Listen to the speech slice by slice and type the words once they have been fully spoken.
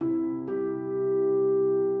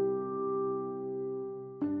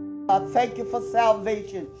Thank you for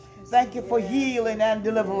salvation. Thank you for healing and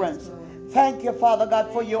deliverance. Thank you, Father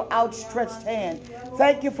God, for your outstretched hand.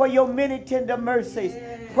 Thank you for your many tender mercies.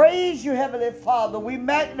 Praise you, Heavenly Father. We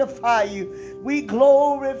magnify you. We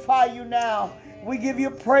glorify you now. We give you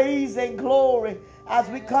praise and glory as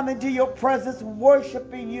we come into your presence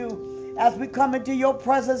worshiping you, as we come into your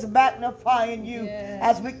presence magnifying you,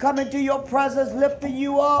 as we come into your presence lifting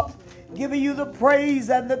you up, giving you the praise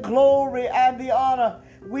and the glory and the honor.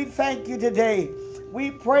 We thank you today.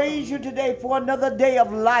 We praise you today for another day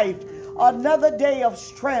of life, another day of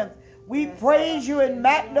strength. We praise you and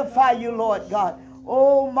magnify you, Lord God.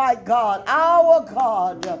 Oh my God, our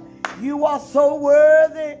God, you are so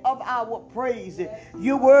worthy of our praise.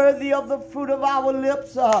 You're worthy of the fruit of our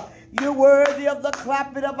lips. You're worthy of the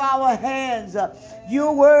clapping of our hands.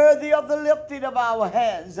 You're worthy of the lifting of our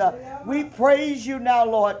hands. We praise you now,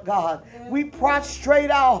 Lord God. We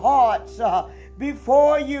prostrate our hearts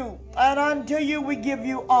before you, and unto you we give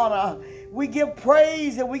you honor. We give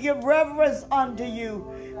praise and we give reverence unto you.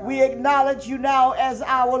 We acknowledge you now as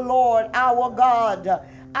our Lord, our God,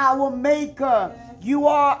 our Maker. You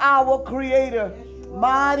are our Creator.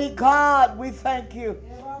 Mighty God, we thank you.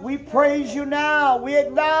 We praise you now. We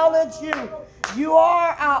acknowledge you. You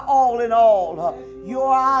are our all in all. You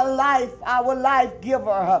are our life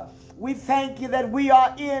giver. We thank you that we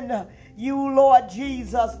are in you, Lord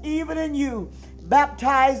Jesus, even in you,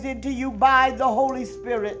 baptized into you by the Holy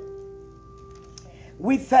Spirit.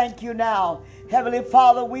 We thank you now. Heavenly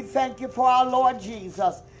Father, we thank you for our Lord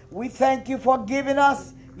Jesus. We thank you for giving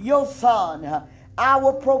us your Son,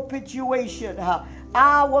 our propitiation,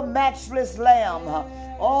 our matchless Lamb,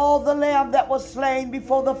 the Lamb that was slain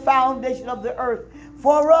before the foundation of the earth,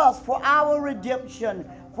 for us, for our redemption,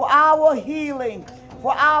 for our healing,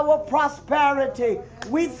 for our prosperity.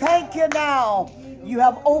 We thank you now. You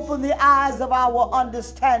have opened the eyes of our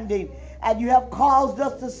understanding, and you have caused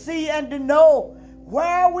us to see and to know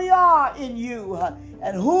where we are in you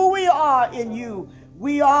and who we are in you.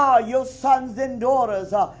 We are your sons and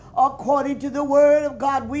daughters. According to the word of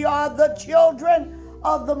God, we are the children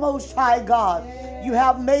of the Most High God. You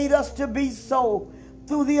have made us to be so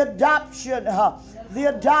through the adoption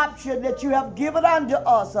that you have given unto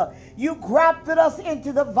us. You grafted us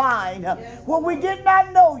into the vine. When we did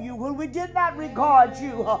not know you, when we did not regard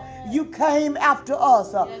you, you came after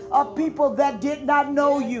us. A people that did not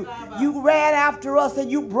know you, you ran after us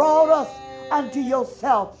and you brought us unto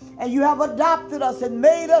yourself. And you have adopted us and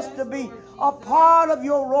made us to be a part of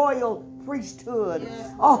your royal priesthood,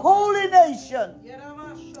 a holy nation.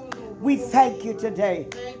 We thank you today.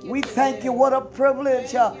 We thank you. What a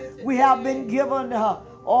privilege we have been given.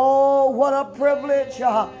 Oh, what a privilege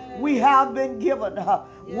we have been given.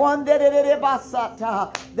 One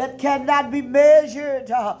that cannot be measured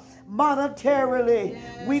monetarily.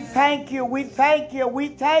 We thank you. We thank you. We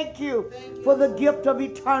thank you for the gift of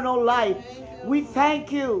eternal life. We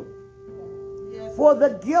thank you for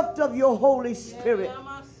the gift of your Holy Spirit.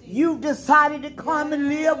 You've decided to come and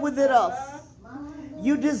live within us.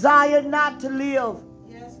 You desire not to live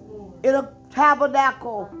in a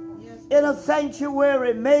tabernacle, in a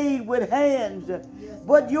sanctuary made with hands,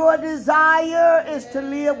 but your desire is to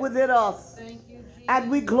live within us. And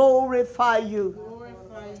we glorify you.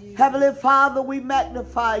 Heavenly Father, we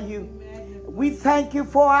magnify you. We thank you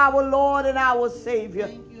for our Lord and our Savior.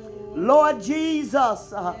 Lord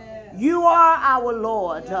Jesus, you are our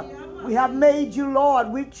Lord. We have made you Lord.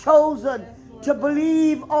 We've chosen to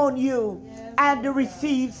believe on you and to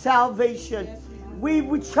receive salvation. We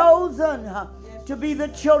were chosen to be the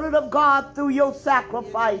children of God through your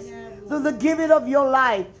sacrifice, through the giving of your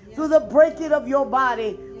life, through the breaking of your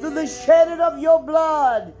body, through the shedding of your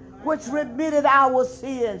blood, which remitted our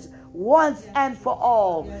sins once and for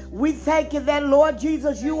all. We thank you that, Lord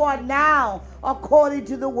Jesus, you are now, according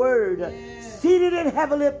to the word, seated in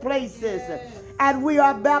heavenly places, and we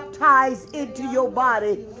are baptized into your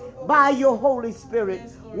body by your Holy Spirit.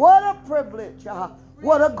 What a privilege.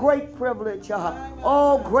 What a great privilege.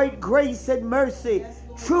 Oh, great grace and mercy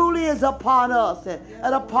truly is upon us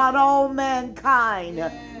and upon all mankind.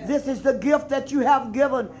 This is the gift that you have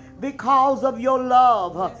given because of your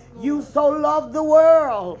love. You so loved the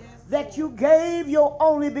world that you gave your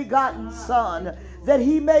only begotten Son, that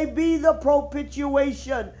he may be the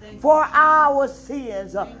propitiation for our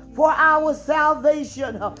sins, for our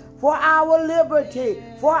salvation, for our liberty,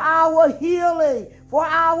 for our healing, for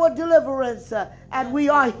our deliverance. And we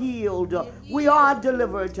are healed, we are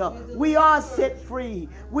delivered, we are set free,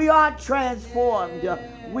 we are transformed.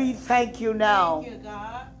 We thank you now.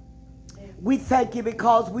 We thank you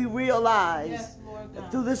because we realize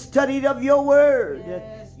Through the study of your word,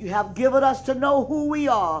 you have given us to know who we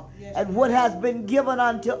are and what has been given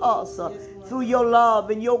unto us through your love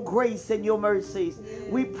and your grace and your mercies.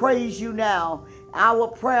 We praise you now. Our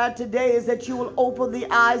prayer today is that you will open the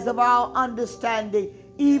eyes of our understanding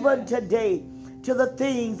even today to the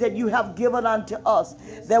things that you have given unto us,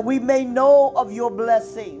 that we may know of your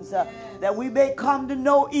blessings, that we may come to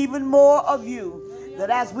know even more of you, that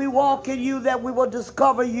as we walk in you, that we will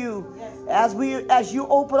discover you, as you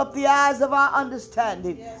open up the eyes of our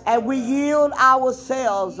understanding, and we yield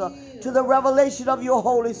ourselves to the revelation of your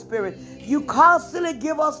Holy Spirit. You constantly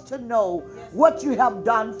give us to know what you have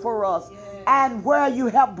done for us and where you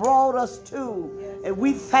have brought us to, and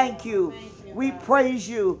we thank you. We praise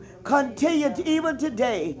you. Continue to, even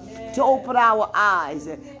today, to open our eyes,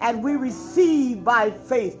 and we receive by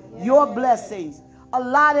faith your blessings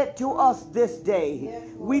allotted to us this day.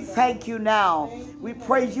 We thank you now. We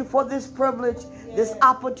praise you for this privilege, this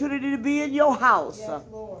opportunity to be in your house,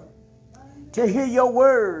 to hear your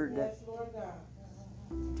word,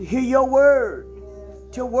 to hear your word,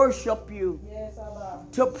 to worship you,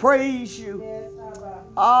 to praise you.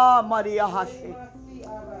 Ah, Maria Hashi.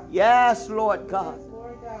 Yes, Lord God.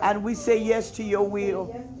 And we say yes to your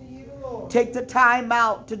will. Take the time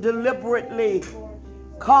out to deliberately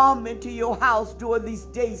come into your house during these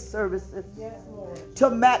day services to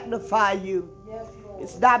magnify you.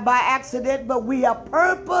 It's not by accident, but we have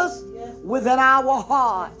purpose within our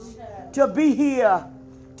hearts to be here,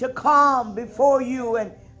 to come before you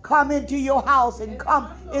and come into your house and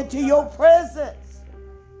come into your presence.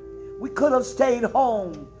 We could have stayed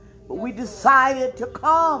home, but we decided to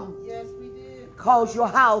come. Yes, we did. Because your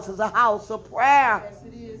house is a house of prayer. Yes,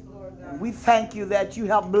 it is, Lord God. We thank you that you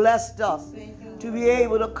have blessed us to be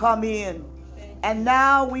able to come in. And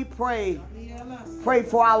now we pray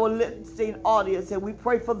for our listening audience, and we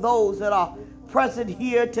pray for those that are present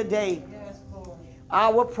here today. Yes, Lord.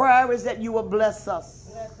 Our prayer is that you will bless us,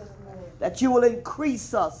 Bless us, Lord. that you will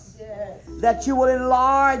increase us, Yes. that you will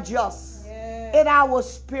enlarge us Yes. in our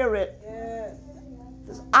spirit. Yes.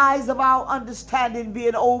 The eyes of our understanding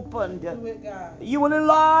being opened. Do it, God. You will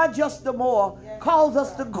enlarge us the more, cause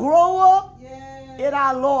us to grow up Yes. in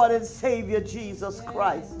our Lord and Savior Jesus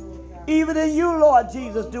Christ. Lord God. Even in you, Lord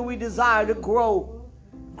Jesus, do we desire to grow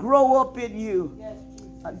up in you Yes, Jesus.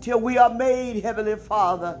 until we are made, Heavenly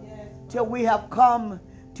Father, Yes. till we have come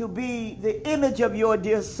to be the image of your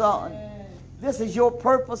dear Son. Yes. This is your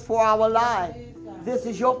purpose for our lives. This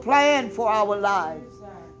is your plan for our lives,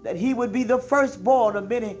 that he would be the firstborn of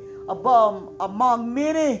many, among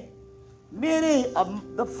many,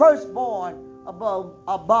 the firstborn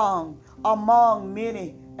among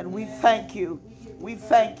many. And we thank you. We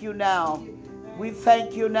thank you now. We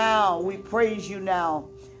thank you now. We praise you now.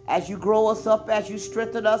 As you grow us up, as you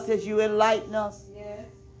strengthen us, as you enlighten us, Yes.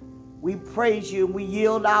 we praise you and we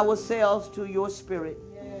yield ourselves to your spirit.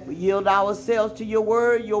 Yes. We yield ourselves to your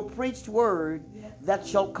word, your preached word that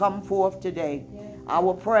shall come forth today. Yes.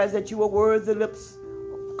 Our prayer is that you will word the lips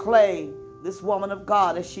of clay, this woman of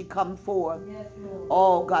God, as she come forth. Yes, Lord.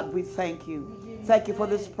 Oh, God, we thank you. Thank you for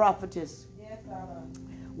this prophetess, Yes, Father.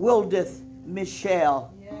 Wildithe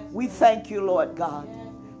Michel. Yes. We thank you, Lord God.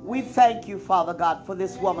 We thank you, Father God, for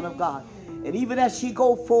this woman of God. And even as she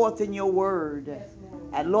go forth in your word, Yes, Lord.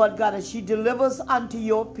 and Lord God, as she delivers unto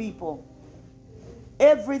your people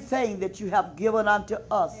everything that you have given unto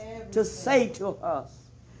us to say to us,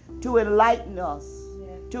 to enlighten us,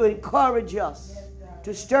 to encourage us,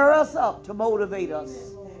 to stir us up, to motivate us.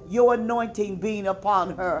 Your anointing being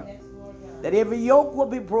upon her, Yes, Lord God. that every yoke will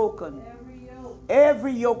be broken.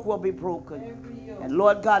 Every yoke will be broken. Every yoke. And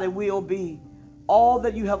Lord God, it will be all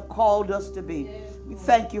that you have called us to be. We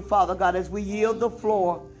thank you, Father God, as we yield the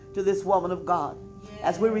floor to this woman of God,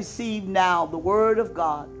 as we receive now the word of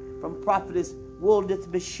God from Prophetess Wildithe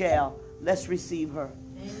Michel. Let's receive her.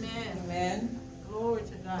 Amen. Amen. Glory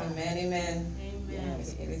to God. Amen, amen. Amen.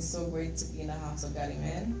 It is so great to be in the house of God,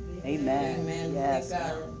 amen. Amen. Amen. Yes.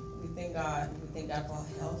 We thank God for our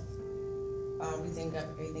health. We thank God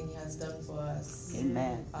for everything He has done for us.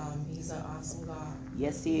 Amen. He's an awesome God.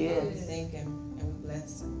 Yes, He We is. thank Him and we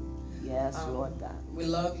bless Him. Yes, Lord God. We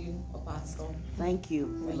love you, Apostle. Thank you.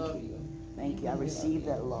 We Thank love you. you. Thank you. I receive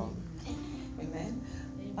that, Lord. Amen.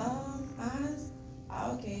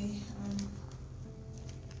 Okay.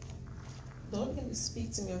 The Lord began to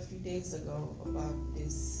speak to me a few days ago about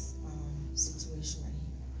this situation right here.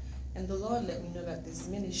 And the Lord let me know that this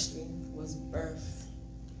ministry was birthed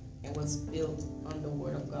and was built on the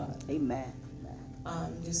Word of God. Amen.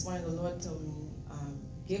 This morning the Lord told me,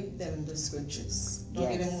 give them the scriptures. Don't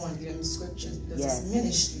give them one, give them scriptures. Because this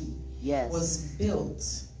ministry was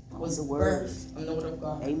built was the word. birthed on the word of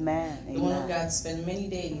God. Amen. The word of Amen. God spent many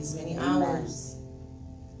days, many Amen. hours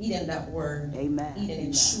eating that word, Amen. eating Amen.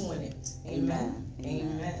 it, chewing it. Amen.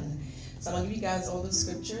 Amen. Amen. So I'm going to give you guys all the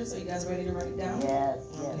scriptures. Are you guys ready to write it down? Yes.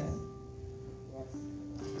 Yes. Okay. Yes.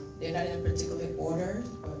 They're not in a particular order,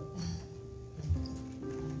 but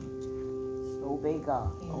Obey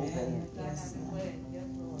God. Obey Amen. Him. Yes. Yes,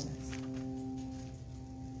 Lord.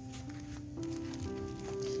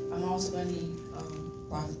 I'm also going to need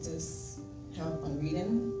Prophetess help on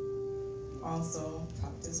reading. Also,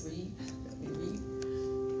 Prophetess read. Let me read.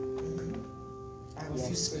 I have a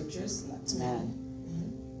few scriptures, not too many.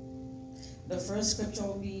 The first scripture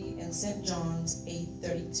will be in St. John's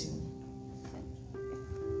 8:32.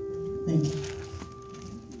 Thank you.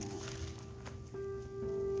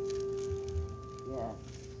 Yes.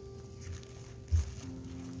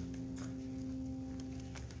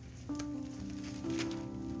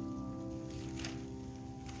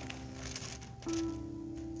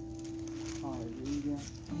 Hallelujah.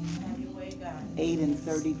 Have your way, God. 8 and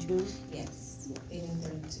 32. Yes, 8 and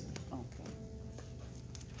 32. Okay.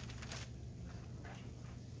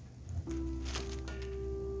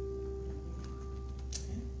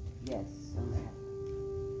 Yes. Okay.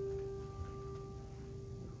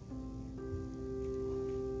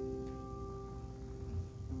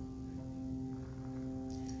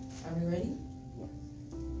 Are we ready? Yes.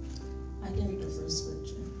 I can read the first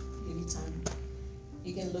scripture. Give you time.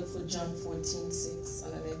 You can look for John 14:6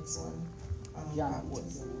 on the next one. John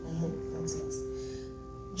Prophetess. 14:6.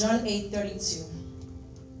 John 8:32.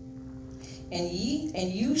 And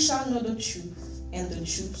you shall know the truth, and the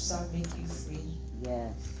truth shall make you free.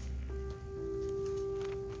 Yes.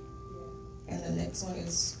 And the next one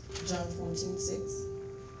is John 14:6.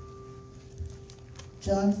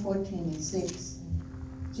 John 14:6.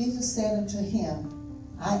 Jesus said unto him,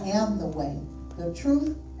 I am the way, the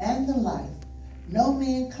truth, and the life. No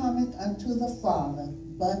man cometh unto the Father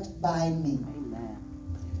but by me. Amen.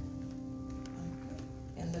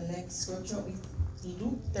 And the next scripture will be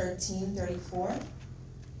Luke 13:34.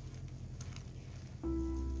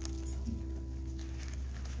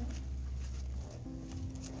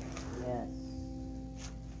 Yes.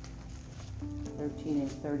 13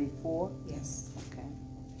 and 34. Yes. Okay.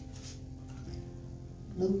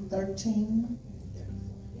 Luke 13:34.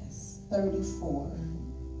 Yes.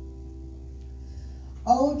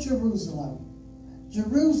 O Jerusalem,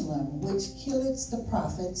 Jerusalem, which killest the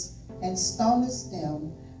prophets and stonest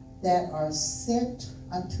them that are sent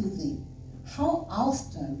unto thee. How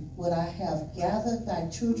often would I have gathered thy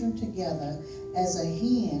children together as a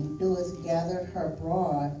hen doeth gather her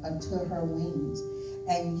brood unto her wings,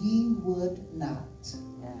 and ye would not. Yes.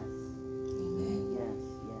 Amen. Yes.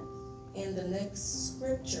 Yes. And the next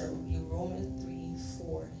scripture will be Romans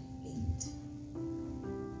 3:4-8.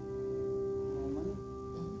 Woman.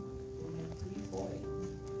 Romans 3:4-8.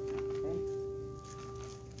 Okay.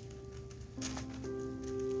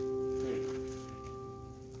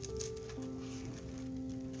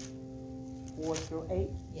 4 through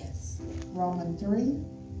 8. Yes. Romans 3,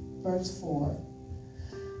 verse 4.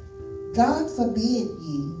 God forbid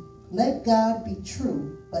ye, let God be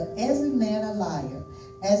true, but every man a liar,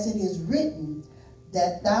 as it is written,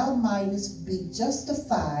 that thou mightest be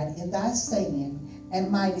justified in thy saying,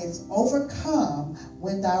 and mightest overcome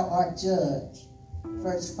when thou art judged.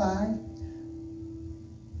 Verse 5.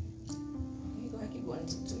 Okay, go ahead, keep going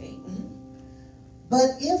to 8.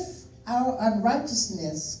 But if our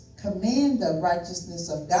unrighteousness commend the righteousness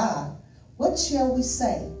of God, what shall we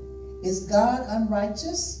say? Is God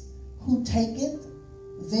unrighteous, who taketh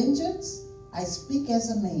vengeance? I speak as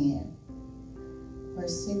a man.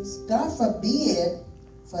 Verse 6. God forbid,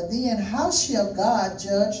 for then how shall God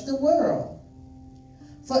judge the world?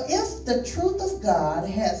 For if the truth of God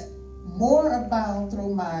hath more abound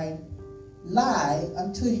through my lie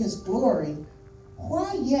unto his glory,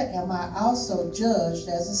 why yet am I also judged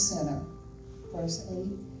as a sinner? Verse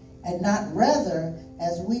 8. And not rather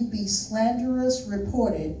as we be slanderous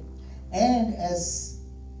reported, and as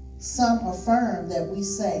some affirm that we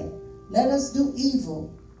say, let us do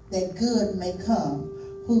evil, that good may come,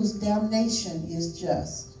 whose damnation is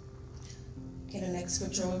just. Okay, the next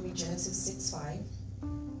scripture will be Genesis 6:5.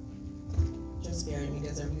 Just bear with me,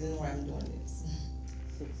 there's a reason why I'm doing this.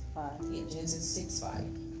 6:5. Yeah, Genesis 6:5.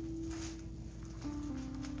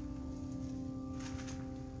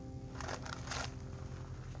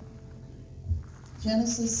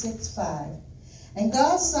 Genesis 6:5. And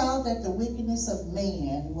God saw that the wickedness of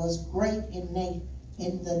man was great in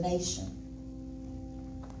the nation.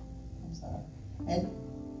 I'm sorry.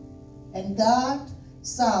 And God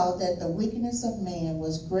saw that the wickedness of man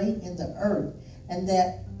was great in the earth, and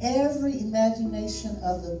that every imagination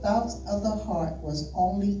of the thoughts of the heart was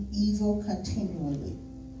only evil continually.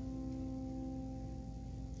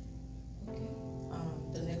 Okay.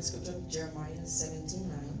 The next scripture, Jeremiah 17:9.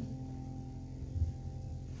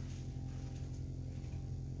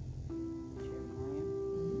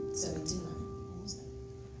 Jeremiah.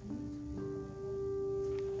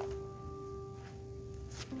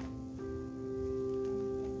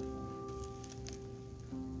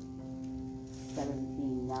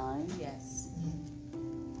 17:9. Yes.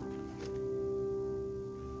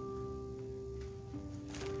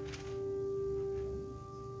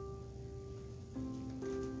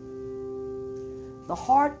 The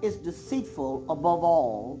heart is deceitful above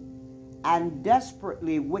all and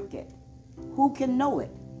desperately wicked. Who can know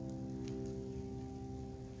it?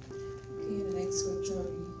 Okay, the next scripture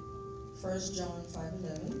will be 1 John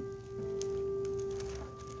 5:11.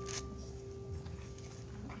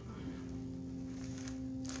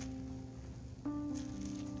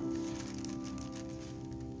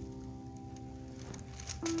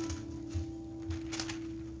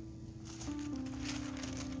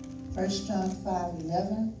 First John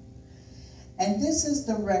 5:11. And this is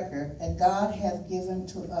the record that God hath given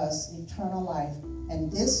to us eternal life,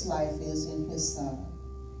 and this life is in his Son.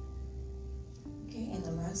 Okay, and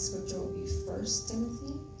the last scripture will be 1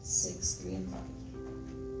 Timothy 6:3 and 5.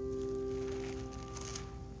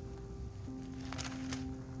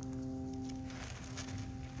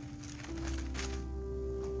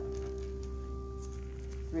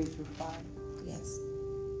 Three through 5. Yes.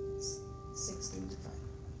 6:3 to 5.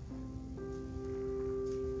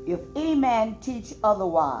 If any man teach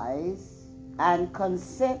otherwise, and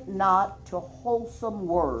consent not to wholesome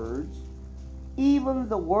words, even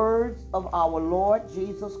the words of our Lord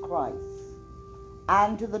Jesus Christ,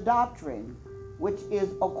 and to the doctrine which is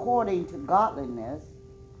according to godliness,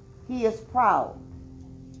 he is proud,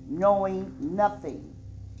 knowing nothing,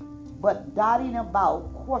 but dotting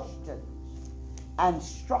about questions and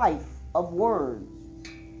strife of words,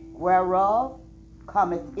 whereof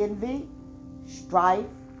cometh envy, strife,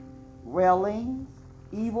 railings,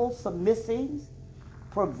 evil submissings,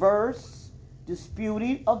 perverse,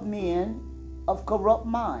 disputing of men of corrupt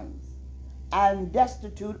minds, and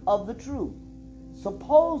destitute of the truth,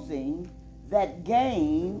 supposing that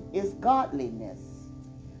gain is godliness.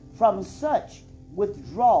 From such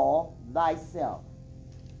withdraw thyself.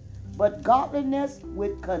 But godliness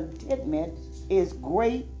with contentment is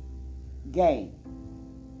great gain.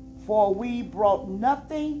 For we brought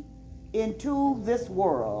nothing into this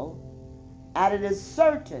world, and it is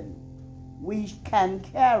certain we can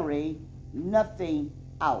carry nothing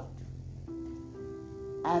out.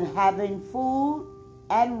 And having food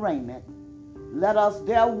and raiment, let us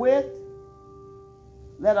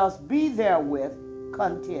be therewith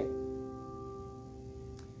content.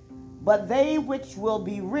 But they which will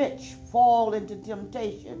be rich fall into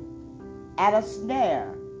temptation and a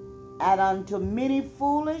snare, and unto many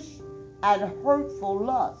foolish and hurtful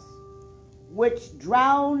lusts, which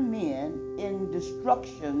drown men in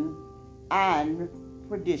destruction and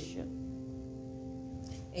perdition.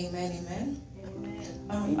 Amen, amen.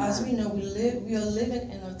 Amen. As we know, we are living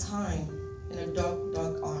in a time, in a dark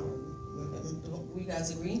hour. We guys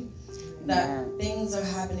agree that things are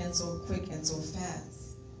happening so quick and so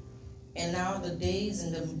fast, and now the days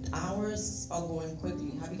and the hours are going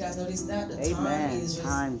quickly. Have you guys noticed that? The time is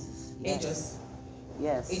just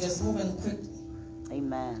it's just moving quickly.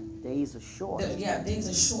 Amen. Days are short. Days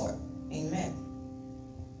are short. Amen.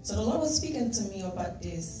 So the Lord was speaking to me about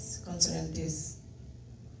this, concerning this.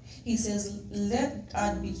 He says, let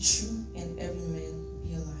God be true and every man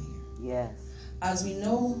be a liar. Yes. As we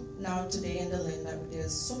know now today in the land that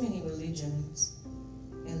there's so many religions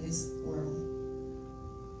in this world.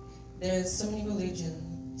 There's so many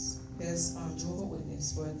religions. There's Jehovah's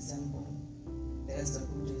Witness, for example. There's the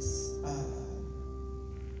Buddhists.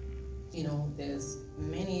 There's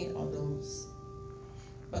many of those.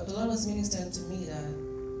 But the Lord was ministering to me that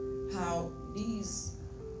how these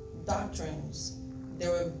doctrines, they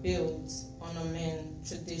were built on a man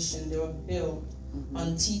tradition. They were built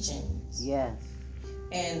on teachings. Yes.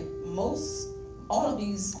 And all of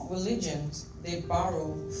these religions, they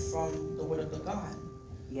borrow from the word of the God.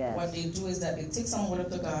 Yes. What they do is that they take some word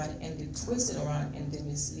of the God and they twist it around and they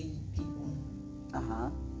mislead people.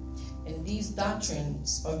 And these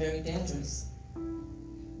doctrines are very dangerous.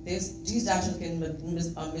 These doctrines can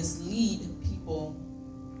mislead people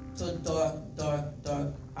to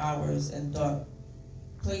dark hours and dark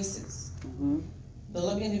places. The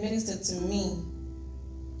Lord began to minister to me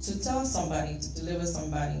to tell somebody, to deliver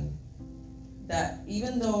somebody, that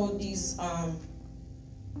even though these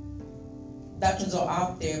doctrines are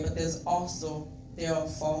out there, but there are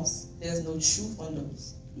false. There's no truth on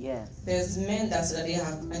those. Yes. There's men that said that they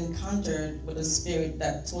have encountered with a spirit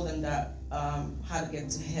that told them that how to get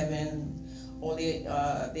to heaven, or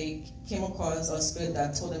they came across a spirit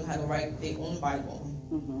that told them how to write their own Bible.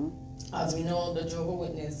 As we know, the Jehovah's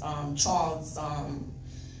Witness, Charles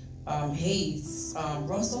Hayes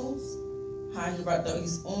Russell's, how he wrote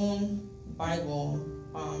his own Bible,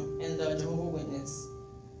 and the Jehovah's Witness,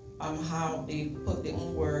 how they put their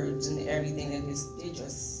own words and everything, and they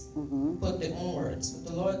just put their own words.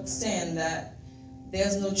 But the Lord saying that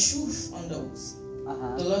there's no truth on those.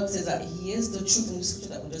 The Lord says that He is the truth in the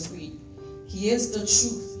scripture that we just read. He is the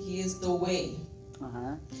truth. He is the way.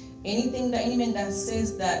 Any man that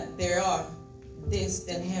says that there are this,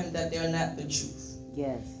 then him that they're not the truth.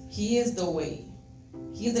 Yes. He is the way.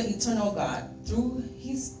 He is the eternal God. Through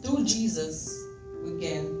Jesus, we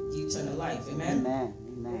gain the eternal life. Amen. Amen.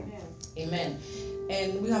 Amen. Amen.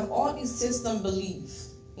 And we have all these system beliefs,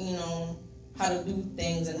 how to do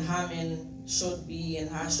things and how men should be and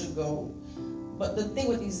how should go. But the thing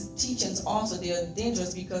with these teachings also, they are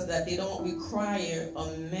dangerous because that they don't require a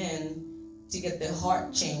man to get their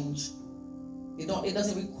heart changed. It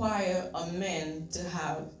doesn't require a man to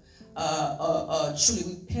have a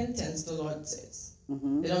truly repentance, the Lord says.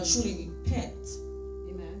 They don't truly repent.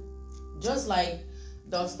 Amen. Just like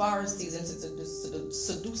the Pharisees and the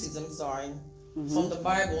Sadducees, from the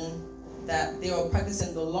Bible, that they were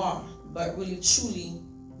practicing the law, but really truly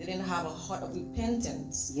they didn't have a heart of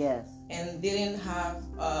repentance. Yes. And they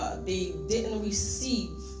didn't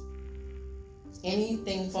receive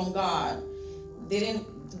anything from God.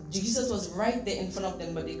 Jesus was right there in front of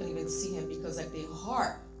them, but they couldn't even see Him because their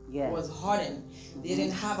heart was hardened. They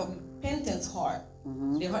didn't have a repentance heart.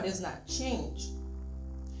 Their heart does not change.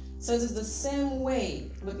 So it's the same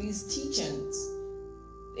way with these teachings.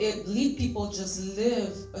 It lead people just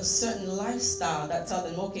live a certain lifestyle that tell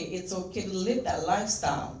them, okay, it's okay to live that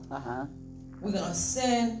lifestyle. We're gonna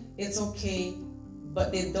sin, it's okay,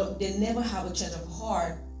 but they never have a change of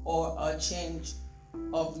heart or a change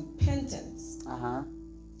of repentance.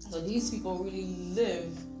 So these people really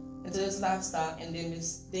live into this lifestyle, and then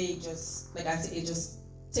they just, like I said, it just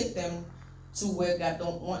take them to where God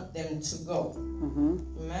don't want them to go.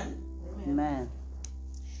 Amen? Amen.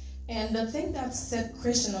 And the thing that set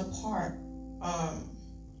Christian apart,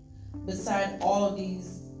 beside all of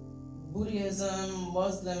these Buddhism,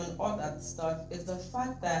 Muslim, and all that stuff, is the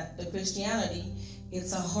fact that the Christianity,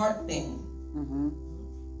 it's a heart thing.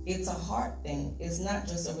 It's a heart thing. It's not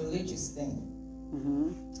just a religious thing.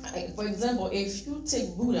 For example, if you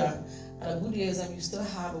take Buddha out of Buddhism, you still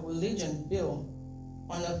have a religion built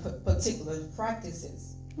on a particular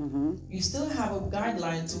practices. You still have a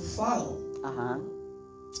guideline to follow.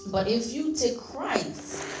 But if you take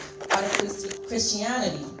Christ out of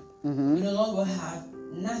Christianity, you no longer have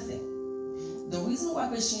nothing. The reason why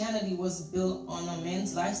Christianity was built on a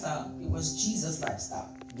man's lifestyle, it was Jesus' lifestyle.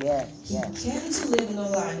 He came to live in a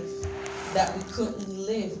life that we couldn't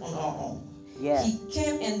live on our own. He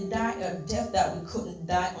came and died a death that we couldn't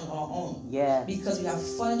die on our own. Because we have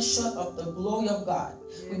fallen short of the glory of God.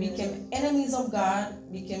 We became enemies of God.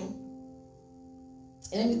 We became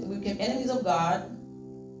enemies of God.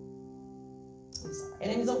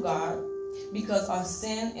 Enemies of God because our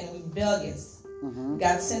sin and rebellious.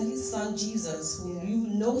 God sent His Son Jesus, who knew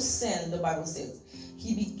no sin, the Bible says.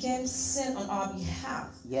 He became sin on our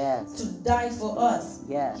behalf to die for us.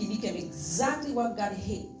 He became exactly what God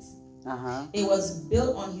hates. It was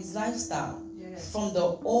built on His lifestyle. From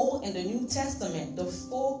the Old and the New Testament, the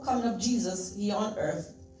full coming of Jesus here on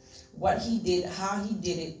earth, what He did, how He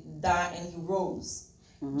did it, died and He rose.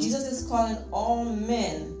 Jesus is calling all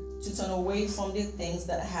men to turn away from the things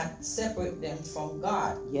that had separated them from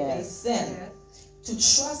God. They sin. To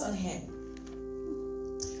trust on Him,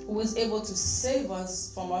 who is able to save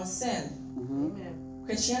us from our sin.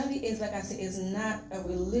 Christianity is, like I said, is not a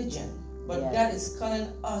religion, but God is calling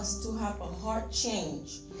us to have a heart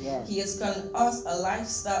change. He is calling us a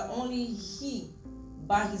lifestyle only He,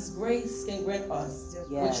 by His grace, can grant us,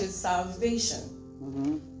 which is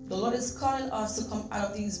salvation. The Lord is calling us to come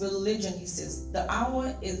out of these religions. He says, the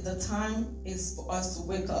hour is, the time is for us to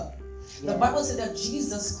wake up. The Bible said that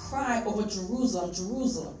Jesus cried over Jerusalem,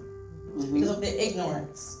 because of their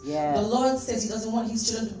ignorance. The Lord says He doesn't want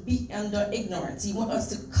His children to be under ignorance. He wants us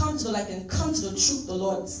to come to the light and come to the truth, the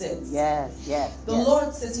Lord says. The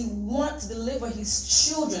Lord says He wants to deliver His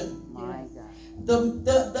children. My God.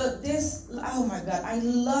 Oh my God, I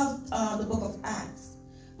love the book of Acts.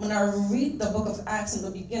 When I read the book of Acts in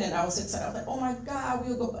the beginning, I was excited. I was like, oh my God,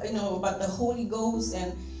 we'll go, about the Holy Ghost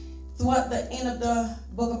and throughout the end of the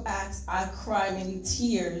book of Acts, I cried many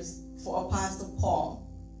tears for Apostle Paul.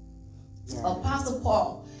 Yeah. Apostle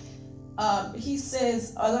Paul, he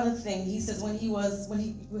says a lot of things. He says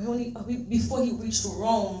before he reached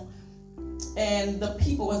Rome, and the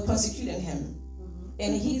people were persecuting him,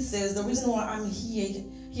 and he says the reason why I'm here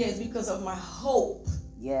is because of my hope.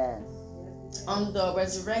 Yes. On the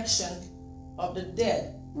resurrection of the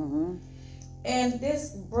dead. Mm-hmm. And this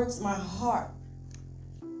breaks my heart.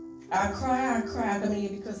 I cried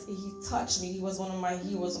because he touched me. He was one of my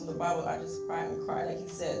heroes of the Bible. I just cried and cried, like he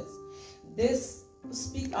says. This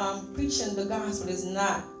preaching the gospel is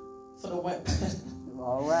not for the wimp.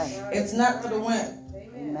 All right. It's not for the wimp.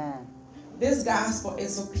 Amen. This gospel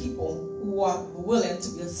is for people who are willing to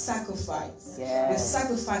be a sacrifice. Yes. They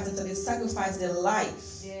sacrifice until they sacrifice their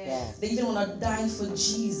life. Yes. They even want to die for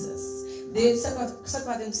Jesus. They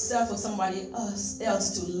sacrifice themselves for somebody else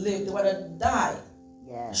to live. They want to die.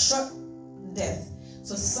 Yes. Short death.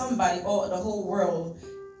 So somebody or the whole world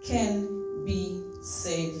can be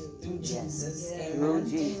saved through Jesus. Yes. Amen. Through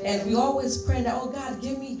Jesus. And we always pray that, oh God,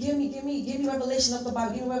 give me revelation of the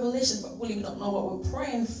Bible, give me revelation, but really we don't know what we're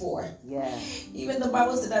praying for. Yeah. Even the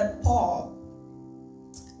Bible said that Paul,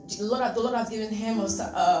 the Lord has given him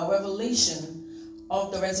a revelation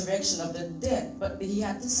of the resurrection of the dead, but he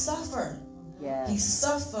had to suffer. Yeah. He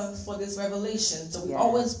suffered for this revelation. So we Yeah.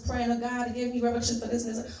 always praying to God to give me revelation for this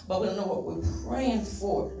and this, but we don't know what we're praying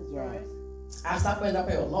for. Yeah. I stopped praying that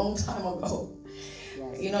prayer a long time ago.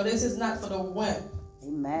 Yes. You know, this is not for the wimp.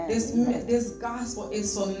 Amen. This gospel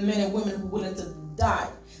is for men and women who are willing to die.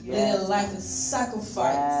 Yes. Let their life is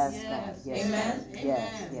sacrifice. Yes. God. Yes. Amen.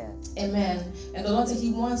 Yes. Yes. Amen. And the Lord said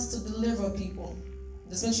He wants to deliver people.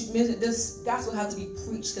 This gospel has to be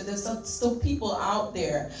preached because there's still people out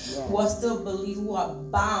there who are still who are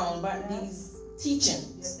bound by these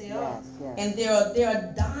teachings. Yes, they are. Yes. And they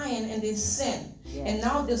are dying in their sin. Yes. And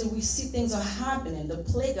now we see things are happening. The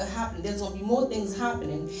plague are happening. There's going to be more things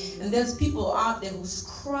happening. And there's people out there who's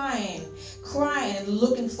crying and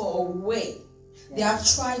looking for a way. Yes. They have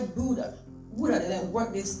tried Buddha didn't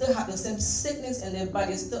work. They still have the same sickness in their body.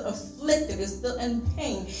 They're still afflicted. They're still in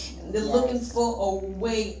pain. And they're looking for a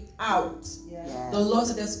way out. Yes. The Lord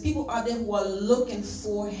said there's people out there who are looking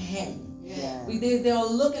for Him. Yes. They are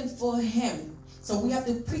looking for Him. So we have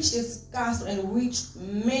to preach this gospel and reach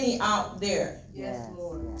many out there. Yes,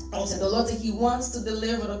 Lord. Also, the Lord said He wants to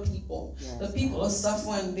deliver the people. Yes. The people are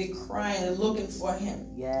suffering, they're crying, they're looking for Him.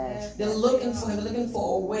 Yes. They're looking for Him, they're looking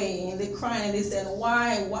for a way, and they're crying and they're saying,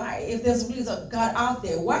 why? If there's really a God out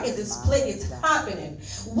there, why is this plague happening?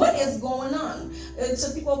 What is going on? And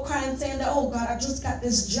so people are crying saying that, oh God, I just got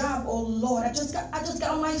this job, oh Lord, I just got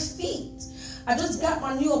on my feet. I just got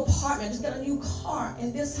my new apartment, I just got a new car,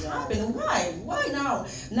 and this happened. Why? Why now?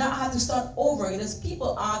 Now I have to start over. And there's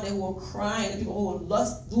people out there who are crying, people who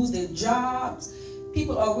lose their jobs.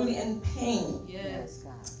 People are really in pain. Yes.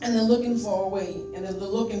 And they're looking for a way, and they're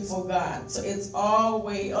looking for God. So it's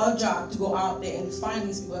our job to go out there and find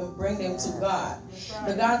these people and bring them to God.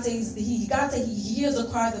 But God says He hears the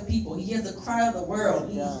cry of the people. He hears the cry of the world.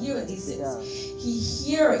 He hears it. He says He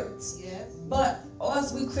hears it. Yes. But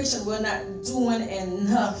us, we Christians, we're not doing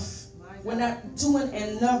enough. We're not doing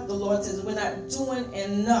enough, the Lord says. We're not doing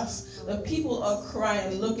enough. The people are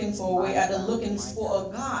crying, looking for a way out. They're looking for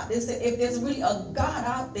a God. They say, if there's really a God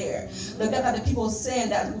out there, the God that the people are saying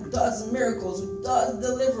that who does miracles, who does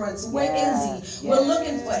deliverance, where is He? We're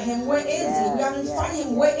looking for Him. Where is He? We haven't found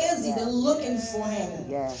Him. Where is He? They're looking for Him.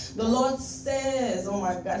 The Lord says, oh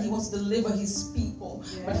my God, He wants to deliver His people.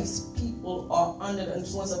 But His people are under the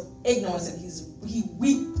influence of ignorance, and He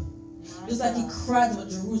weeps. Just like He cries for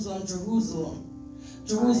Jerusalem, Jerusalem,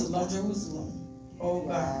 Jerusalem, Jerusalem. Oh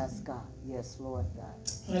God. Yes, God. Yes, Lord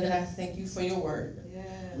God. Lord God, I thank You for Your word.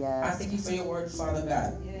 Yes. I thank You for Your word, Father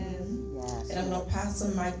God. Yes. And I'm going to pass the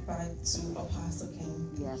mic back to Apostle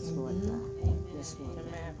King. Yes, Lord God. Yes,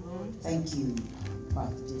 Lord. Thank you,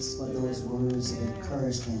 Prophetess, for those words of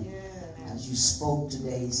encouragement as you spoke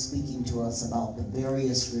today, speaking to us about the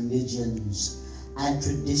various religions and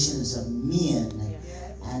traditions of men.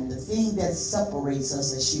 And the thing that separates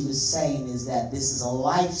us, as she was saying, is that this is a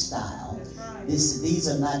lifestyle. These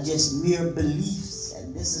are not just mere beliefs,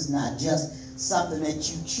 and this is not just something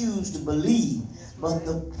that you choose to believe, but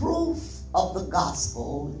the proof of the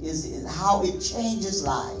gospel is how it changes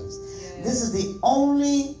lives. This is the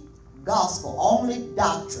only gospel, only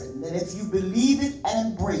doctrine that if you believe it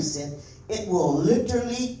and embrace it, it will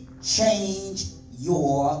literally change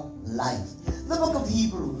your life. The book of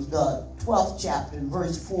Hebrews, the 12th chapter, in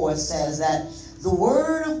verse 4 says that the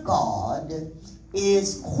word of God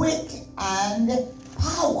is quick and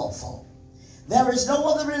powerful. There is no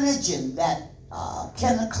other religion that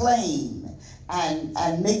can acclaim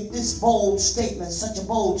and make this bold statement, such a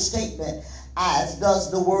bold statement as does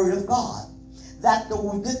the Word of God. That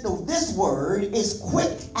this Word is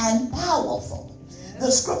quick and powerful. The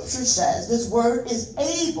scripture says this Word is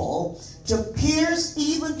able to pierce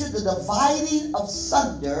even to the dividing of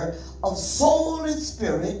sunder of soul and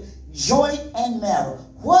spirit, joint and marrow.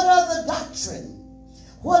 What other doctrine,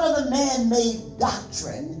 what other man-made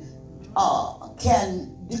doctrine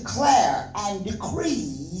can declare and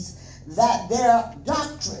decrees that their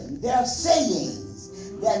doctrine, their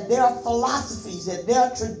sayings, that their philosophies, that their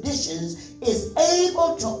traditions is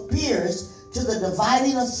able to pierce to the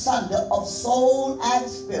dividing asunder of soul and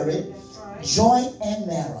spirit, joint and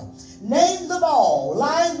marrow? Name them all,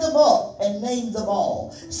 line them up and name them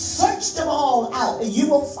all. Search them all out, and you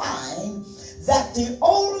will find that the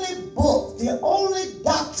only book, the only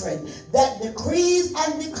doctrine that decrees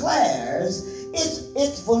and declares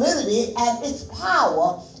its validity and its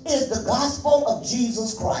power is the gospel of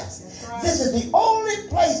Jesus Christ. This is the only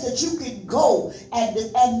place that you can go and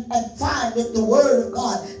find that the Word of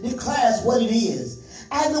God declares what it is.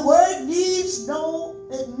 And the Word needs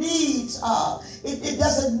it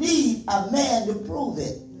doesn't need a man to prove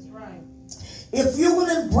it. That's right. If you will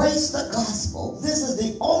embrace the gospel, this is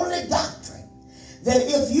the only doctrine that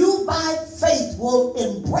if you by faith will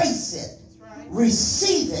embrace it, Right.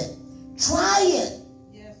 receive it, try it,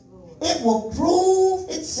 Yes, Lord. it will prove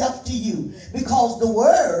itself to you, because the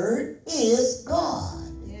Word is God.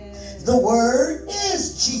 Yes. The Word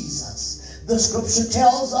is Jesus. The scripture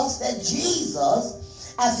tells us that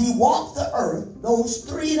Jesus, as he walked the earth, those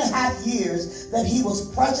 3.5 years that he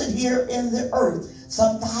was present here in the earth,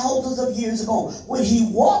 some thousands of years ago, when he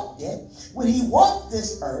walked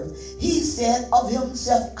this earth, he said of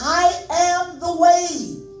himself, I am the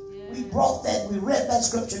way. We read that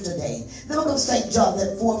scripture today. The book of St. John,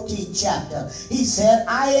 that 14th chapter. He said,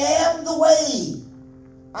 I am the way.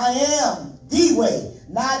 I am the way.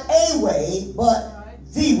 Not a way,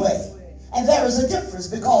 but the way. And there is a difference,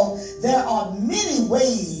 because there are many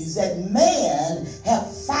ways that man have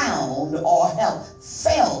found or have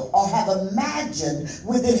felt or have imagined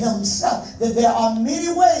within himself, that there are many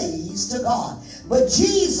ways to God. But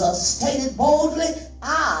Jesus stated boldly,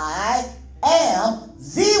 I am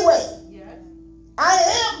the way. Yes. I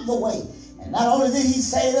am the way. And not only did he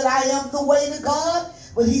say that I am the way to God,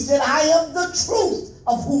 but he said I am the truth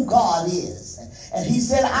of who God is. And he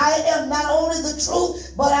said, I am not only the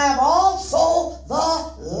truth, but I am also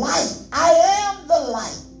the light. I am the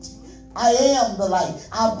light. I am the light.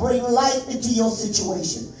 I'll bring light into your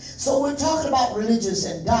situation. So we're talking about religions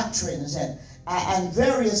and doctrines and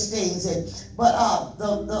various things. But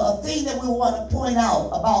the thing that we want to point out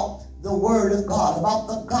about the Word of God, about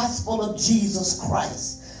the gospel of Jesus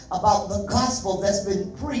Christ, about the gospel that's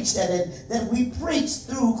been preached that we preach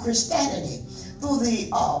through Christianity, through the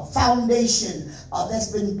foundation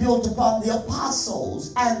that's been built upon the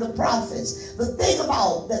apostles and the prophets. The thing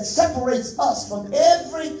about that separates us from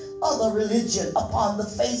every other religion upon the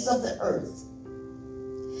face of the earth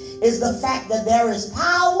is the fact that there is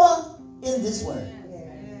power in this Word.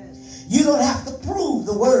 Yes. You don't have to prove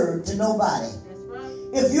the Word to nobody. That's right.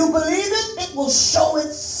 If you believe it, it will show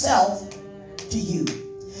itself to you.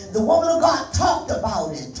 The woman of God talked about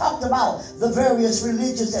the various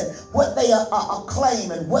religions and what they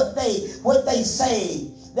acclaim and what they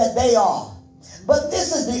say that they are. But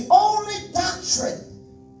this is the only doctrine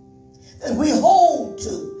that we hold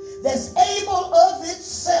to that's able of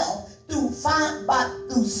itself through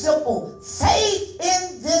simple faith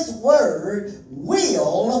in this Word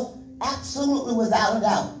will absolutely, without a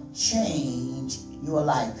doubt, change your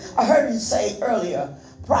life. I heard you say earlier,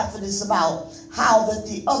 Prophetess, about how that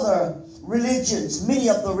the other religions, many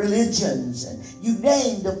of the religions, and you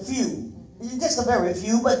named a few, just a very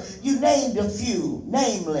few, but you named a few,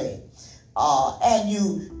 namely,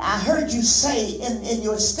 I heard you say in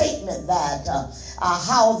your statement that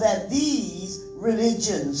how that these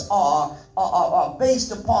religions are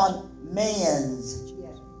based upon man's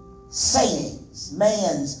sayings,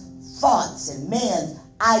 man's thoughts, and man's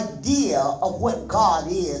idea of what God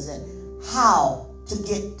is and how to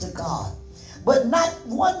get to God. But not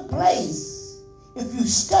one place, if you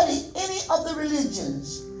study any of the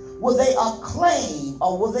religions, will they acclaim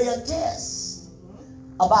or will they attest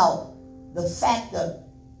about the fact of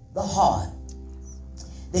the heart.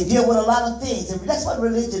 They deal with a lot of things, and that's what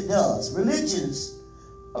religion does. Religion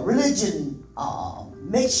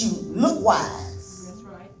makes you look wise. That's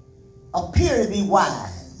right. Appear to be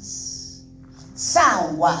wise,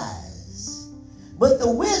 sound wise. But the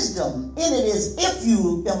wisdom in it is if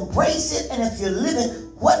you embrace it and if you live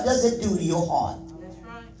it, what does it do to your heart? That's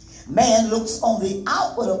right. Man looks on the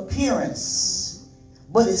outward appearance,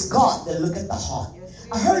 but it's God that look at the heart.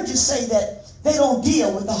 I heard you say that they don't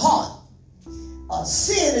deal with the heart.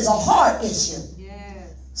 Sin is a heart issue.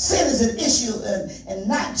 Yes. Sin is an issue and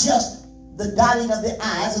not just the dotting of the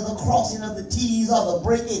I's or the crossing of the T's or the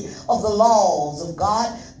breaking of the laws of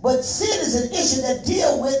God. But sin is an issue that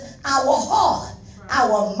deals with our heart,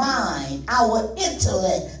 our mind, our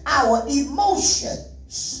intellect, our emotions.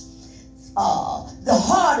 The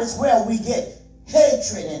heart is where we get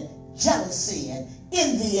hatred and jealousy and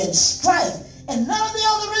envy and strife. And none of the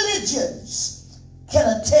other religions can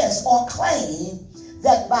attest or claim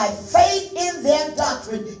that by faith in their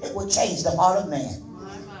doctrine, it will change the heart of man.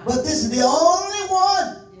 But this is the only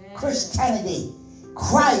one, Christianity.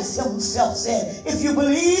 Christ himself said, if you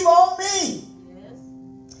believe on me,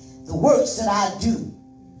 the works that I do,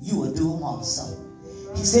 you will do them also.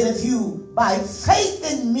 He said, if you, by faith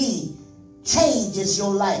in me, changes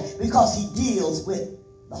your life, because he deals with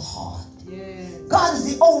the heart. God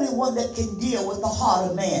is the only one that can deal with the heart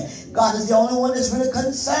of man. God is the only one that's really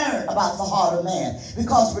concerned about the heart of man,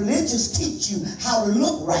 because religions teach you how to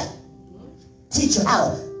look right, teach you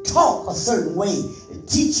how to talk a certain way, it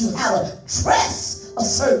teach you how to dress a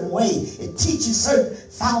certain way, it teaches certain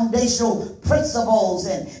foundational principles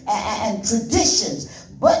and traditions,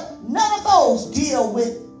 but none of those deal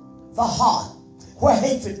with the heart, where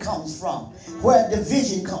hatred comes from, where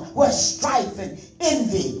division comes, where strife and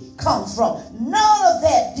envy comes from. None of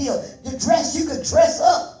that deal. The dress, you can dress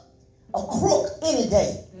up a crook any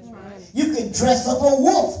day. That's right. You can dress up a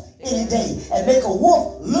wolf any day and make a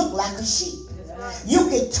wolf look like a sheep. You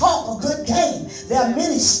can talk a good game. There are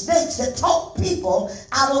many snakes that talk people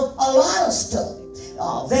out of a lot of stuff.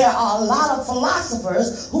 There are a lot of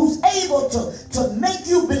philosophers who's able to make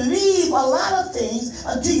you believe a lot of things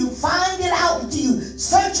until you find it out, until you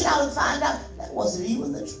search it out and find out that wasn't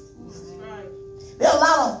even the truth. There are a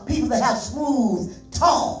lot of people that have smooth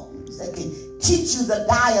tongues that can teach you the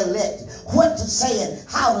dialect, what to say and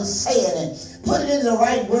how to say it, and put it in the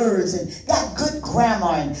right words, and got good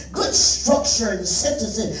grammar and good structure and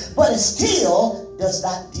sentences, but it still does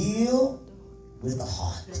not deal with the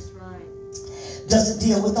heart. That's right. Doesn't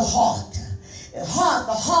deal with the heart. The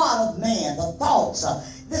heart of man, the thoughts.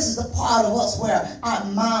 This is the part of us where our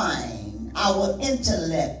mind, our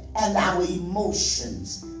intellect, and our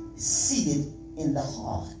emotions is seated in the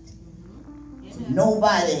heart.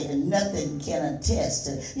 Nobody and nothing can attest.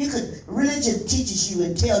 Religion teaches you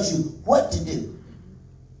and tells you what to do.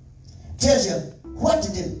 Tells you what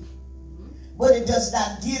to do. But it does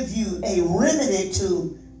not give you a remedy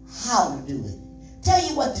to how to do it. Tell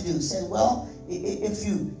you what to do. Say, well, if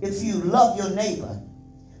you love your neighbor.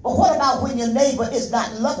 But what about when your neighbor is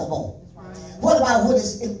not lovable? What about when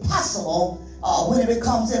it's impossible, when it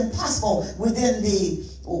becomes impossible within the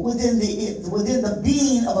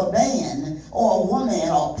being of a man or a woman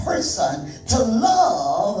or a person to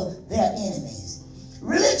love their enemies?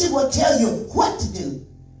 Religion will tell you what to do,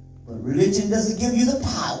 but religion doesn't give you the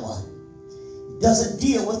power. It doesn't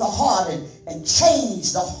deal with the heart and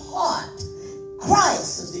change the heart.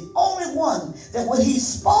 Christ is the only one that when he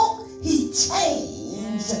spoke, he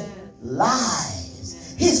changed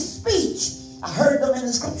lives. His speech, I heard them in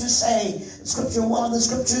the scriptures say, one of the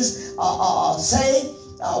scriptures say,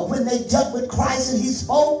 when they dealt with Christ and he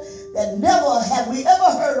spoke, that never have we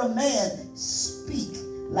ever heard a man speak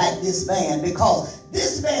like this man, because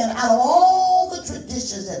this man, out of all the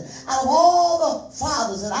traditions and out of all the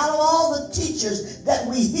fathers and out of all the teachers that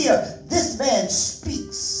we hear, this man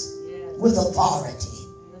speaks with authority.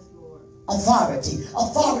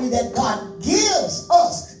 Authority that God gives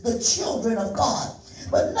us, the children of God.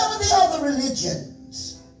 But none of the other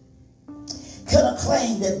religions can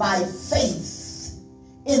claim that by faith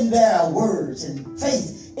in their words and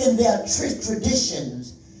faith in their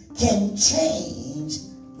traditions can change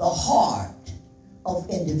the heart of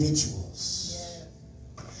individuals.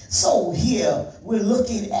 So here we're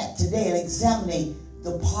looking at today and examining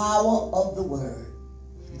the power of the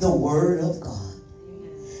Word of God.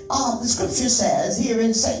 The scripture says here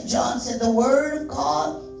in St. John, said the Word of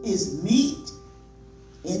God is meat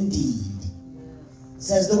indeed.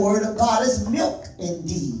 Says the Word of God is milk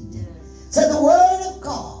indeed. Said the Word of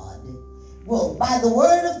God, well, by the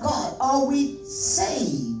Word of God are we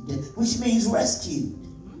saved, which means rescued.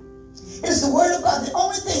 It's the Word of God. The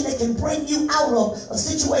only thing that can bring you out of a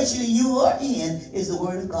situation you are in is the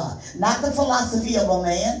Word of God. Not the philosophy of a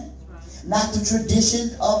man, not the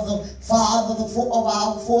tradition of the father, of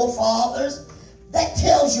our forefathers. That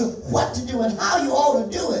tells you what to do and how you ought to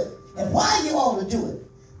do it and why you ought to do it.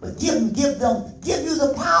 But give you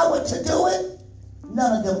the power to do it?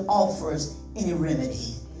 none of them offers any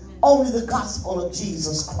remedy. Only the gospel of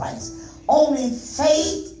Jesus Christ. Only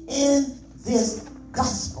faith in this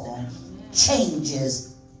gospel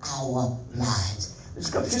changes our lives. The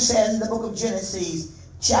scripture says in the book of Genesis,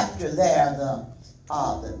 chapter there,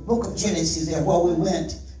 the book of Genesis there, where we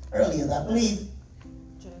went earlier, I believe,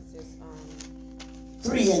 Genesis,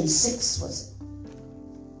 3 and 6 was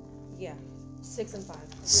it? yeah, 6 and 5.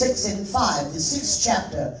 6 and 5, the 6th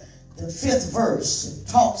chapter, the 5th verse, it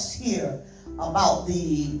talks here about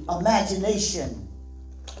the imagination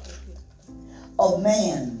of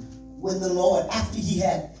man when the Lord, after he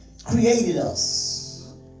had created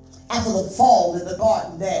us, after the fall in the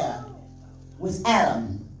garden there with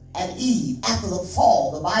Adam and Eve, after the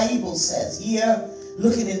fall, the Bible says here,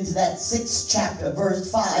 looking into that 6th chapter,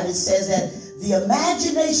 verse 5, it says that the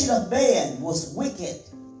imagination of man was wicked,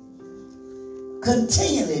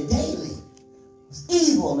 continually, daily. It was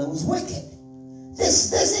evil, it was wicked.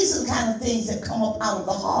 These are the kind of things that come up out of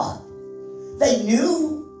the heart. They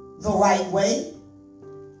knew the right way.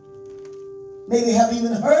 Maybe have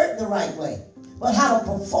even heard the right way. But how to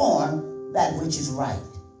perform that which is right.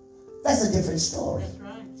 That's a different story. That's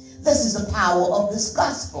right. This is the power of this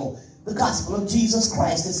gospel. The gospel of Jesus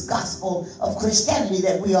Christ. This gospel of Christianity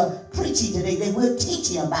that we are preaching today, that we're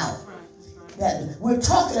teaching about. That we're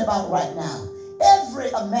talking about right now. Every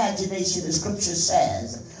imagination, the scripture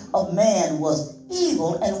says, of man was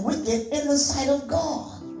evil and wicked in the sight of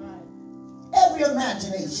God. Every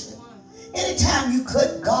imagination. Anytime you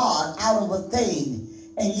cut God out of a thing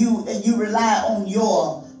and you rely on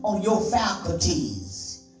your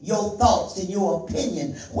faculties, your thoughts and your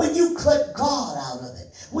opinion, when you cut God out of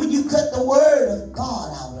it, when you cut the word of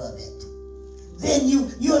God out of it, then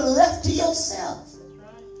you're left to yourself.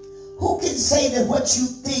 Who can say that what you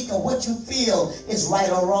think or what you feel is right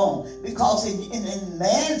or wrong? Because in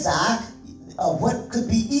man's eye, what could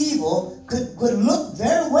be evil could look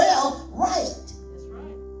very well right. That's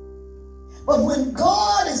right. But when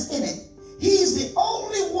God is in it, he's the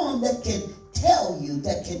only one that can tell you,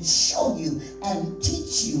 that can show you and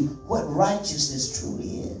teach you what righteousness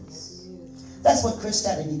truly is. That's what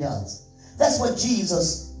Christianity does. That's what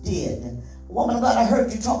Jesus did. Woman of God, I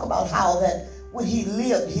heard you talk about how that when he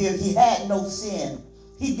lived here, he had no sin.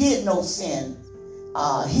 He did no sin.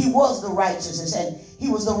 He was the righteousness, and he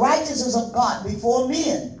was the righteousness of God before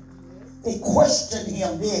men. They questioned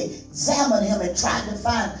him, they examined him and tried to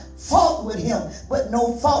find fault with him, but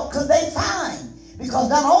no fault could they find. Because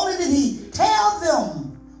not only did he tell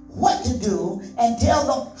them what to do and tell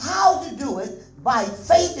them how to do it by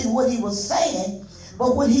faith in what he was saying,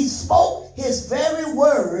 but when he spoke, his very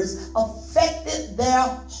words affected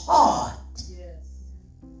their heart.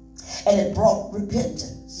 And it brought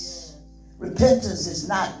repentance. Repentance is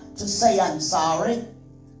not to say I'm sorry.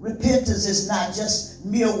 Repentance is not just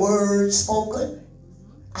mere words spoken.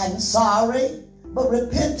 I'm sorry. But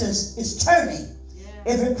repentance is turning.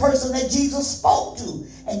 Every person that Jesus spoke to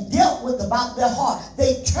and dealt with about their heart,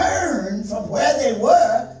 they turned from where they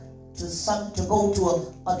were to go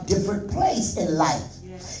to a different place in life.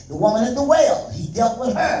 The woman at the well, he dealt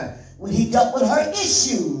with her. When he dealt with her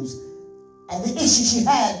issues, and the issue she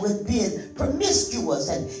had with being promiscuous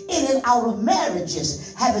and in and out of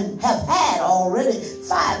marriages, have had already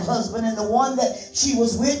 5 husbands, and the one that she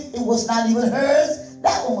was with, it was not even hers.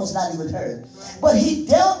 That one was not even hers. But he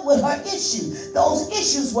dealt with her issue. Those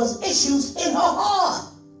issues was issues in her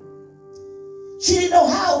heart. She didn't know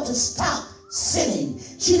how to stop sinning.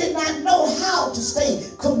 She did not know how to stay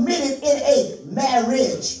committed in a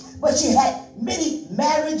marriage. But she had many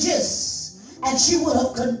marriages. And she would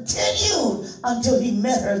have continued until he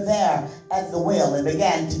met her there at the well and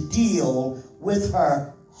began to deal with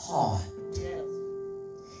her heart. Yes.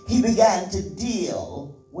 He began to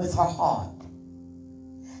deal with her heart.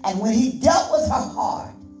 And when he dealt with her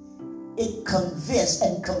heart, it convinced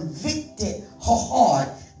and convicted her heart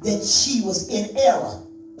that she was in error.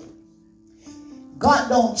 God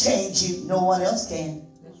don't change you. No one else can.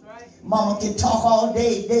 That's right. Mama can talk all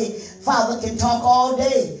day. Father can talk all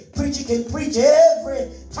day. Preacher can preach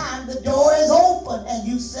every time the door is open and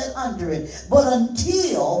you sit under it. But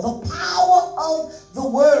until the power of the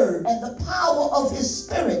word and the power of his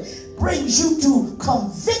spirit brings you to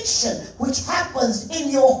conviction, which happens in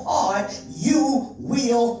your heart, you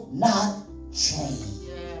will not change.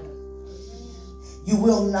 Yeah. You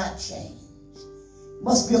will not change.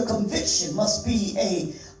 Must be a conviction. Must be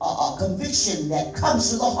a conviction that comes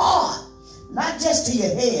to the heart, not just to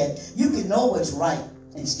your head. You can know what's right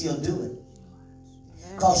and still do it,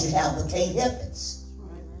 because you have the Cain habits.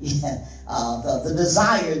 Yeah, the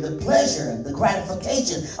desire, the pleasure, the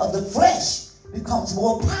gratification of the flesh becomes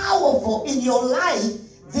more powerful in your life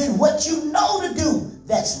than what you know to do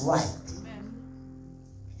that's right.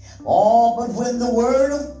 Oh, but when the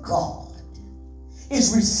word of God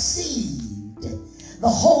is received, the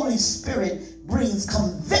Holy Spirit brings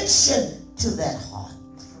conviction to that heart.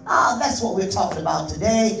 That's what we're talking about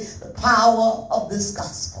today. The power of this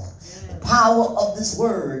gospel, the power of this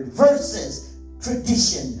word versus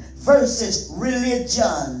tradition, versus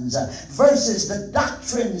religions, versus the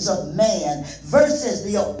doctrines of man, versus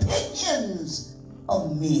the opinions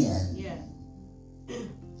of men,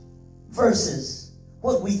 versus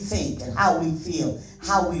what we think and how we feel,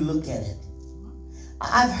 how we look at it.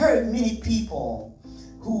 I've heard many people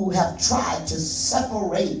who have tried to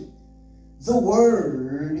separate the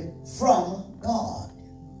word from God.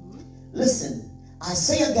 Listen, I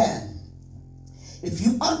say again, if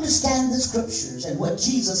you understand the scriptures and what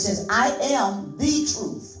Jesus says, I am the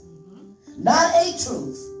truth, not a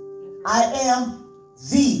truth, I am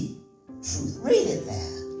the truth. Read it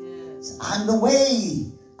there. I'm the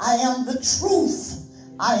way, I am the truth,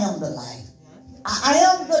 I am the life. I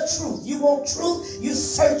am the truth. You want truth? You're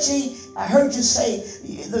searching. I heard you say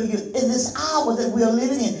in this hour that we're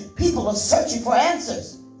living in, people are searching for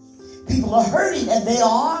answers. People are hurting, and they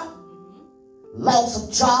are. Loss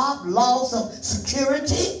of job, loss of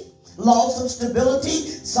security, loss of stability,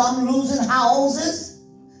 some losing houses,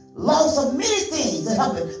 loss of many things that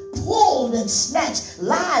have been pulled and snatched,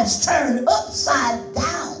 lives turned upside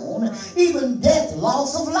down, even death,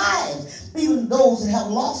 loss of lives. Even those that have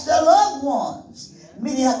lost their loved ones.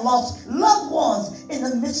 Many have lost loved ones in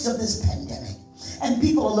the midst of this pandemic. And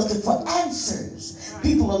people are looking for answers.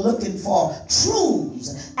 People are looking for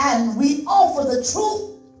truths. And we offer the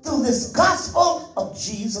truth through this gospel of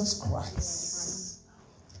Jesus Christ.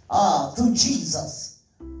 Through Jesus.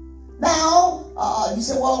 Now, you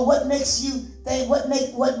say, well, what makes you think, what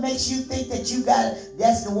makes you think that you got it?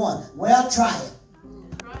 That's the one. Well, try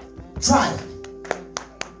it. Try it.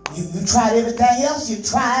 You tried everything else. You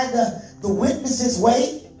tried the witness's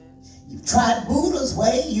way. You've tried Buddha's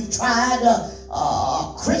way. You've tried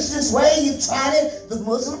Christian's way. You've tried it the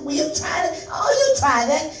Muslim way. You've tried it. Oh, you tried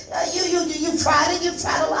that. You've tried it. You've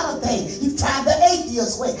tried a lot of things. You've tried the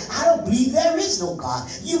atheist way. I don't believe there is no God.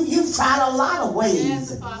 You've tried a lot of ways.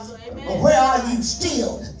 Yes, Apostle. Amen. But where are you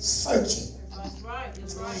still searching? That's right.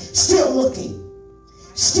 That's right. Still looking.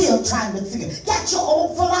 Still trying to figure. Got your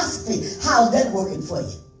own philosophy. How's that working for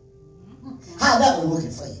you? How that was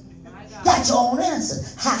working for you? Got your own answer.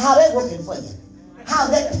 How that working for you? How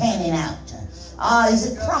that panning out? Is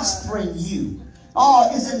it prospering you? Or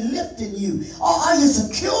is it lifting you? Or are you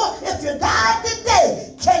secure? If you died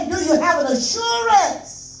today, do you have an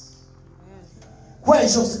assurance?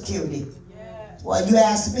 Where's your security? Well, you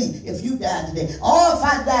ask me if you died today. Or if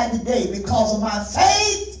I died today because of my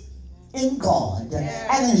faith in God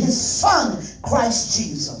and in his Son, Christ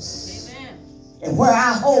Jesus. And where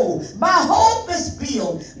I hold, my hope is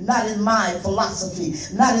built not in my philosophy,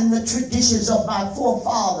 not in the traditions of my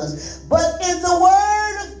forefathers, but in the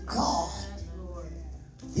word of God.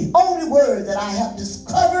 The only word that I have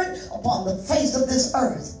discovered upon the face of this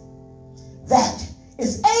earth that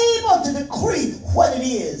is able to decree what it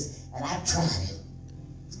is. And I've tried it.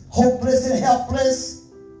 Hopeless and helpless.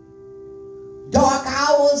 Dark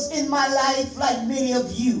hours in my life like many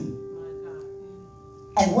of you.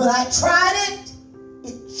 And when I tried it,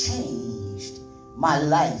 it changed my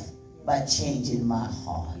life by changing my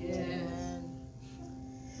heart.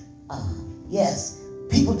 Yes,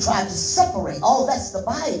 people try to separate. Oh, that's the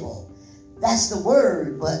Bible. That's the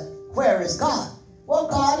word, but where is God? Well,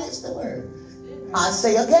 God is the word. I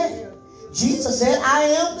say again, Jesus said, I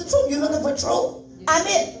am the truth. You're looking for truth? I'm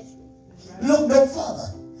it. Look no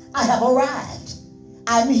further. I have arrived.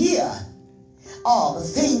 I'm here. Oh, the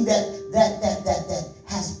thing that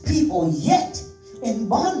has people yet in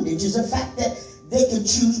bondage is the fact that they can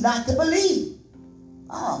choose not to believe.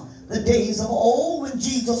 The days of old when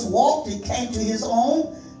Jesus walked and came to his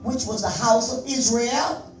own, which was the house of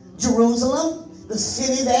Israel, Jerusalem, the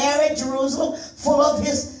city there at Jerusalem, full of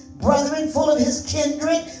his brethren, full of his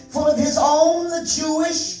kindred, full of his own, the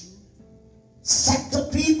Jewish sect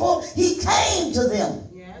of people. He came to them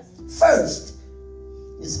first.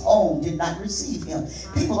 His own did not receive him.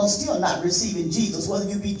 People are still not receiving Jesus, whether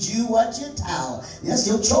you be Jew or Gentile. That's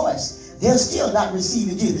your choice. They're still not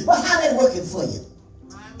receiving Jesus. Well, how that working for you?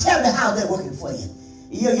 Tell me how that working for you.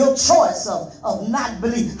 Your choice of not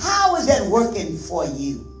believing. How is that working for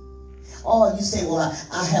you? Oh, you say, well,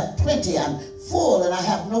 I have plenty. I'm full and I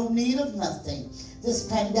have no need of nothing. this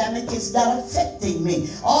pandemic is not affecting me.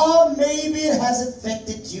 Or maybe it has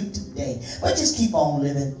affected you today. But just keep on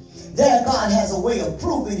living. There, God has a way of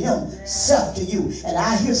proving himself to you. And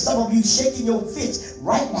I hear some of you shaking your fists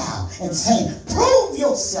right now and saying, prove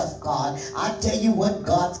yourself, God. I tell you what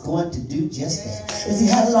God's going to do just that. If he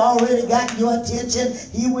hasn't already gotten your attention,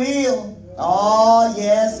 he will. Oh,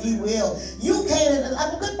 yes, he will. You can't,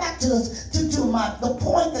 I'm going back to the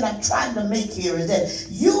point that I'm trying to make here is that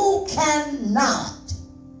you cannot,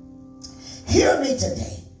 hear me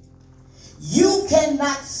today, you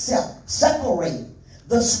cannot separate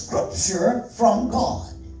the scripture from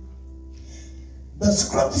God. The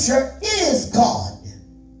scripture is God.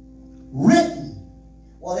 Written.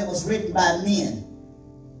 Well, it was written by men.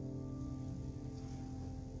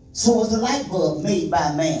 So was the light bulb made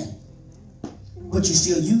by man. But you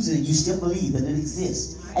still use it and you still believe that it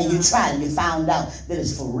exists. And you tried and you found out that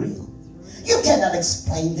it's for real. You cannot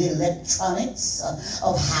explain the electronics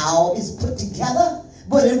of how it's put together.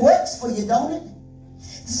 But it works for you, don't it?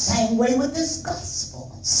 The same way with this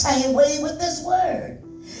gospel. Same way with this word.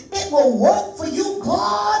 It will work for you.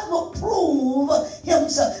 God will prove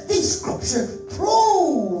himself. These scriptures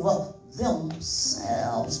prove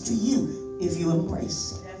themselves to you if you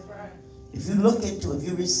embrace it. That's right. If you look into it, if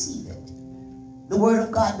you receive it. The word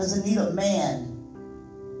of God doesn't need a man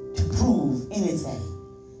to prove anything,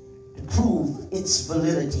 to prove its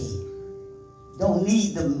validity.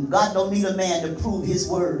 God don't need a man to prove his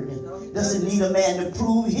word. Doesn't need a man to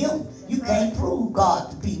prove him. You can't prove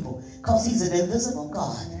God to people because he's an invisible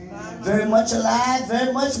God. Very much alive,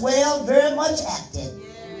 very much well, very much active.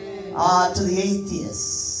 To the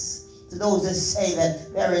atheists, to those that say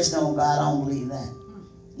that there is no God, I don't believe that.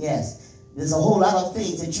 Yes, there's a whole lot of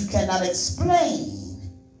things that you cannot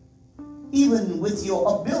explain, even with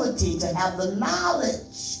your ability to have the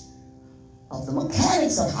knowledge of the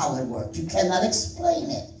mechanics of how it works. You cannot explain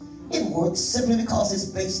it. It works simply because it's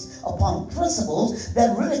based upon principles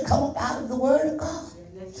that really come up out of the Word of God.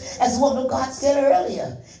 As the woman of God said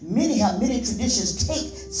earlier, many traditions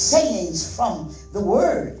take sayings from the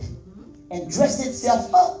Word and dress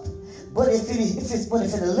itself up. But if it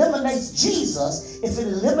eliminates Jesus,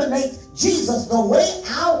 the way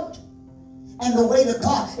out and the way to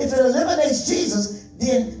God, if it eliminates Jesus,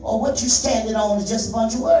 then what you're standing on is just a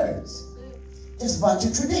bunch of words. Just a bunch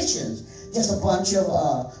of traditions. Just a bunch of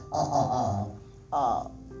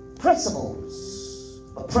principles.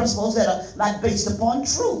 But principles that are not based upon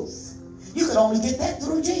truth. You can only get that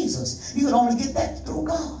through Jesus. You can only get that through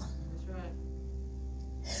God. That's right.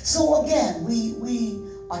 So again, we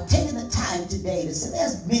are taking the time today to say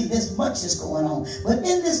there's much that's going on. But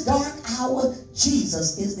in this dark hour,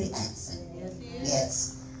 Jesus is the answer. Yes, he is.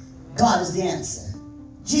 Yes. God is the answer.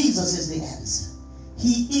 Jesus is the answer.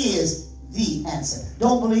 He is the answer.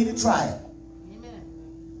 Don't believe it? Try it.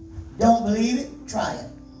 Amen. Don't believe it? Try it.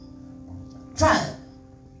 Try it.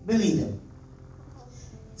 Believe him.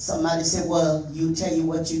 Somebody said, well, you tell you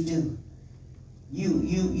what you do.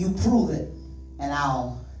 You prove it and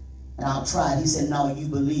I'll try it. He said, no, you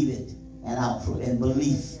believe it and I'll prove it. And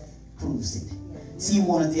belief proves it. See, you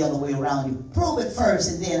want it the other way around. You prove it first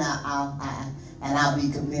and then I'll be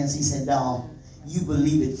convinced. He said, no, you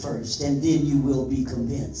believe it first and then you will be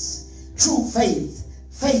convinced. True faith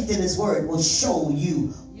in his word will show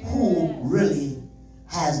you who really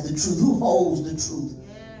has the truth, who holds the truth,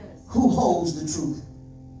 who holds the truth.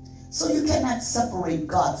 So you cannot separate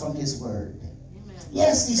God from his word.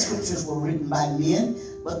 Yes, these scriptures were written by men,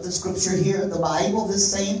 but the scripture here, the Bible, this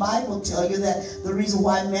same Bible, tell you that the reason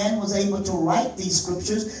why man was able to write these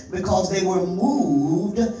scriptures because they were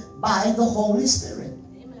moved by the Holy Spirit.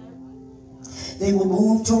 They were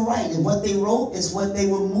moved to write, and what they wrote is what they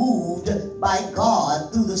were moved by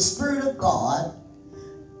God through the Spirit of God.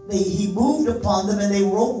 He moved upon them and they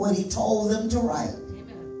wrote what he told them to write.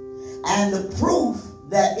 Amen. And the proof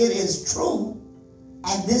that it is true,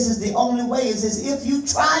 and this is the only way, is if you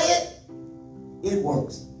try it, it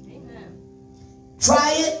works. Amen.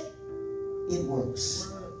 Try it, it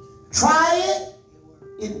works. Try it,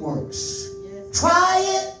 it works. Try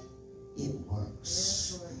it, it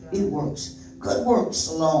works. It works. Good works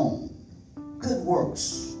alone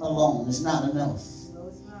is not enough.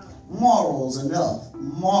 Morals enough.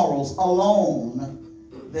 Morals alone,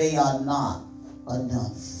 they are not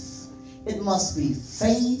enough. It must be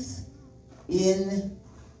faith in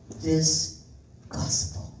this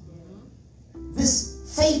gospel.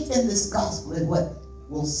 This faith in this gospel is what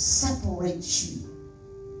will separate you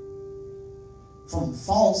from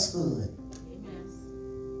falsehood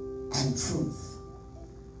and truth.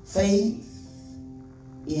 Faith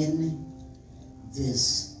in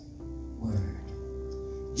this word.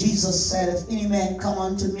 Jesus said, if any man come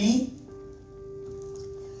unto me,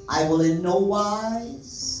 I will in no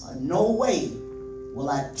wise, or no way, will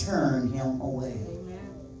I turn him away. Amen.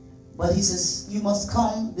 But he says, you must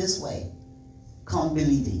come this way. Come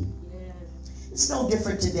believing. Yes. It's no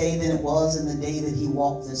different today than it was in the day that he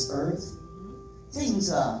walked this earth.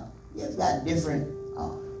 Things, you've got different,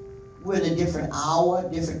 we're in a different hour,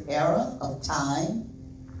 different era of time.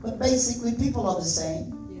 But basically, people are the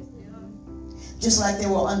same. Yes, they are. Just like there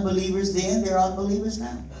were unbelievers then, there are unbelievers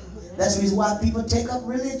now. That's the reason why people take up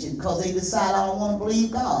religion, because they decide, I don't want to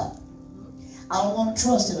believe God. I don't want to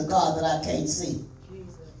trust in a God that I can't see.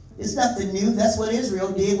 Jesus. It's nothing new. That's what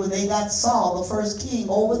Israel did when they got Saul, the first king,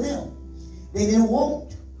 over them. They didn't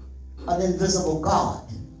want an invisible God.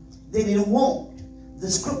 They didn't want the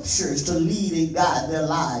scriptures to lead and guide their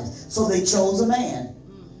lives. So they chose a man.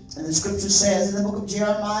 And the scripture says in the book of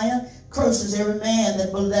Jeremiah, cursed is every man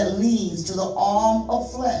that leans to the arm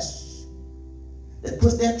of flesh, that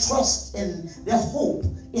put their trust and their hope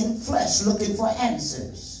in flesh, looking for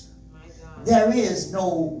answers. My God. There is no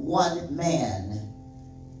one man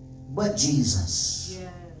but Jesus.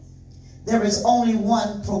 Yes. There is only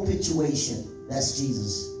one propitiation. That's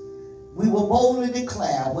Jesus. We will boldly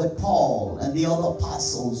declare what Paul and the other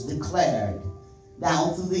apostles declared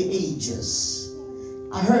down through the ages.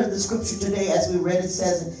 I heard the scripture today as we read it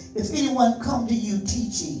says, if anyone come to you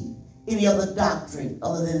teaching any other doctrine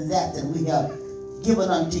other than that we have given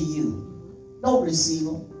unto you, don't receive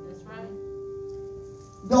them. That's right.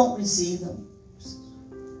 Don't receive them.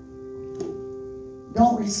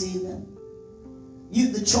 Don't receive them.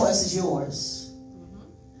 The choice is yours.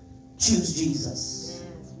 Choose Jesus.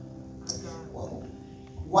 Yes. My God. Well,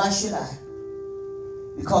 why should I?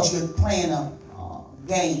 Because you're playing a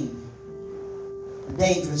game. A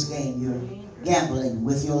dangerous game. You're gambling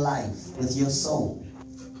with your life, with your soul.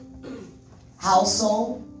 How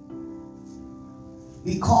so?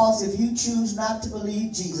 Because if you choose not to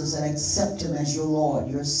believe Jesus and accept him as your Lord,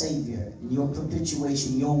 your Savior, your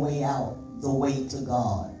propitiation, your way out, the way to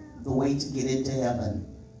God, the way to get into heaven,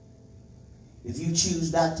 if you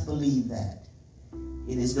choose not to believe that,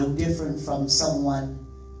 it is no different from someone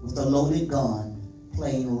with a loaded gun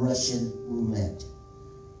playing Russian roulette.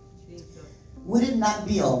 Would it not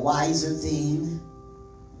be a wiser thing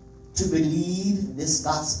to believe this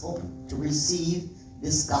gospel, to receive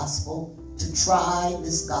this gospel, to try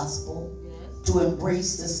this gospel, Yes. to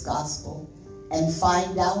embrace this gospel, and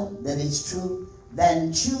find out that it's true,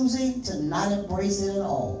 than choosing to not embrace it at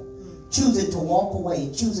all, choosing to walk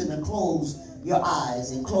away, choosing to close your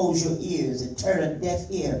eyes and close your ears and turn a deaf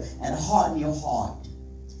ear and harden your heart,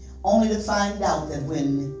 only to find out that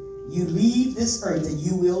when you leave this earth, and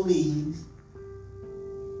you will leave.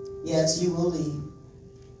 Yes, you will leave.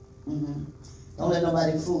 Don't let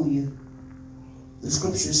nobody fool you. The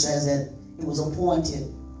scripture says that it was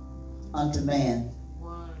appointed unto man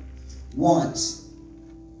once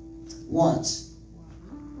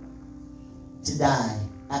to die.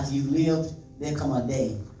 After you've lived, there come a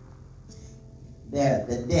day. There,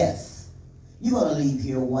 the death. You're going to leave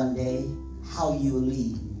here one day. How you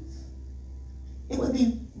leave. It would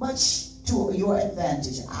be much to your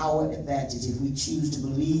advantage, our advantage, if we choose to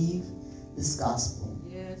believe this gospel.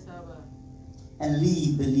 Yes, Abba. And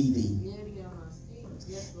leave believing.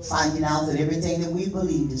 Yes, Lord. Finding out that everything that we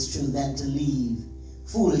believed is true, than to leave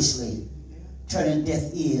foolishly, turning deaf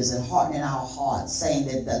ears and hardening our hearts, saying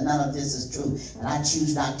that none of this is true, and I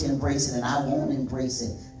choose not to embrace it, and I won't embrace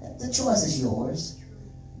it. The choice is yours.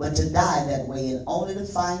 But to die that way, and only to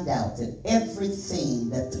find out that everything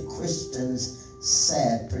that the Christians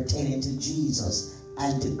said pertaining to Jesus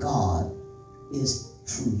and to God is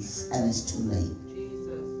truth, and it's too late.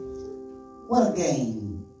 Jesus. What a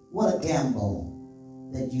game, what a gamble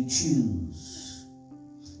that you choose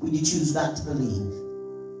when you choose not to believe.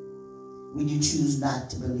 When you choose not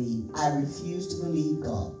to believe. I refuse to believe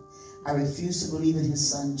God. I refuse to believe in his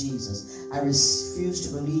son Jesus. I refuse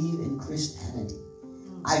to believe in Christianity.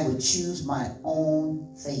 I would choose my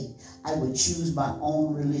own faith. I would choose my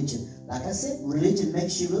own religion. Like I said, religion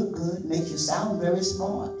makes you look good, makes you sound very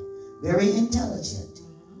smart, very intelligent,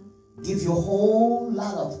 give you a whole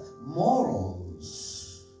lot of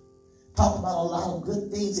morals, talk about a lot of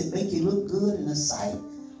good things that make you look good in the sight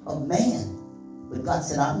of man. But God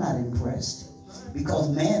said, I'm not impressed, because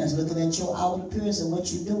man is looking at your outward appearance and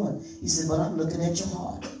what you're doing. He said, but I'm looking at your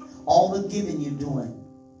heart. All the giving you're doing.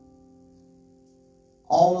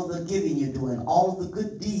 All of the giving you're doing, all of the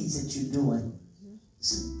good deeds that you're doing,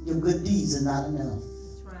 your good deeds are not enough.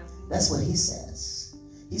 That's what he says.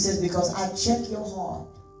 He says, because I check your heart.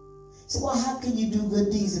 He said, well, how can you do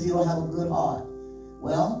good deeds if you don't have a good heart?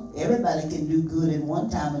 Well, everybody can do good at one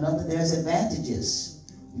time or another. There's advantages.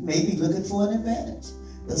 You may be looking for an advantage.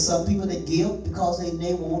 There's some people that give because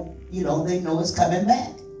they want, they know it's coming back.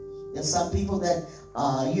 There's some people that,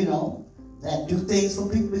 that do things for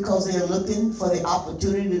people because they're looking for the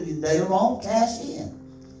opportunity to later on cash in.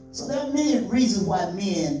 So there are many reasons why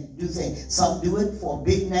men do things. Some do it for a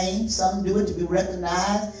big name. Some do it to be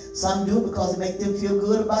recognized. Some do it because it makes them feel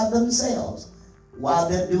good about themselves. While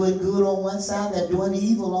they're doing good on one side, they're doing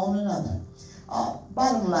evil on another.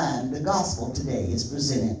 Bottom line, the gospel today is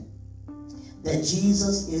presented that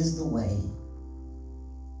Jesus is the way.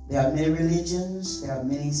 There are many religions, there are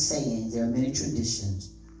many sayings, there are many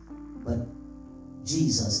traditions, but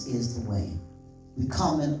Jesus is the way. We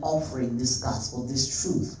come and offering this gospel, this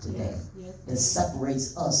truth today that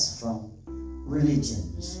separates us from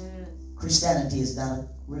religions. Christianity is not a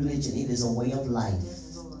religion, it is a way of life.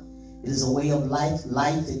 It is a way of life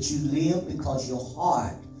that you live because your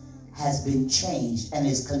heart has been changed and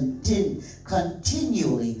is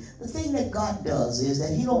continually. The thing that God does is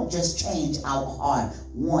that he don't just change our heart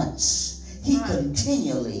once. He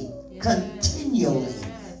continually,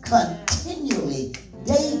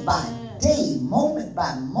 day by day, moment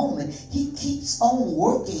by moment, he keeps on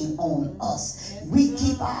working on us. We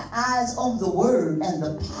keep our eyes on the word, and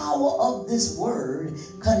the power of this word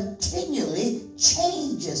continually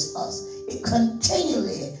changes us. It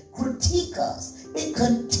continually critiques us. It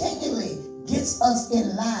continually gets us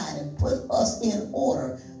in line and puts us in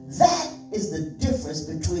order. That is the difference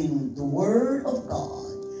between the word of God,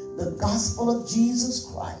 the gospel of Jesus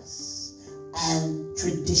Christ, and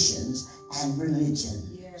traditions and religions.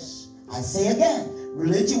 I say again,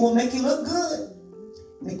 religion will make you look good,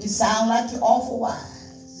 make you sound like you're awful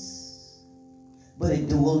wise, but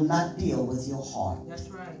it will not deal with your heart. That's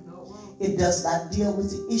right. No, it won't. It does not deal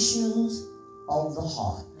with the issues of the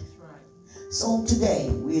heart. That's right. So today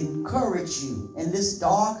we encourage you in this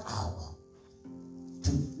dark hour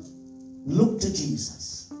to look to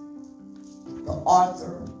Jesus, the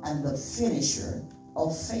author and the finisher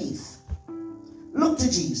of faith. Look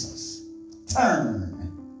to Jesus. Turn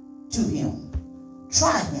to him.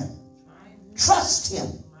 Try him. Trust him.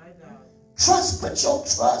 Put your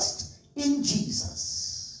trust in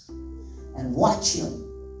Jesus. And watch him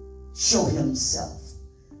show himself.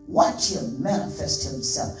 Watch him manifest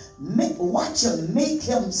himself. Watch him make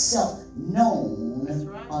himself known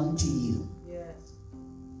unto you. Yes.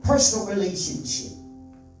 Personal relationship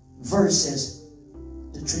versus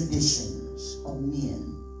the traditions of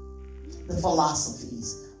men, the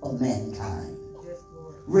philosophies of mankind. Yes,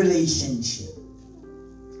 Lord. Relationship,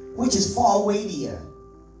 which is far weightier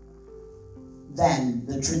than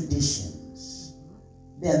the traditions,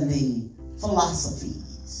 than the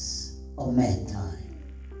philosophies of mankind.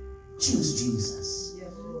 Choose Jesus.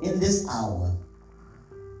 Yes, Lord. In this hour,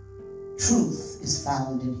 truth is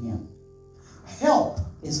found in him. Help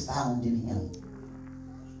is found in him.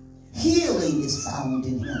 Healing is found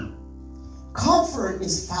in him. Comfort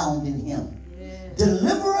is found in him. Yes.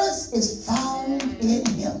 Deliverance is found in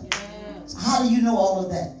him. Yes. So how do you know all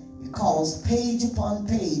of that? Because page upon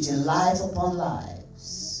page and lives upon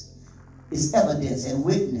lives is evidence and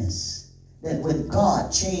witness that when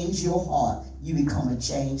God changed your heart, you become a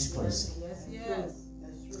changed person. Yes,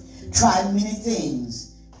 yes. Tried many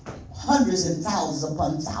things, hundreds and thousands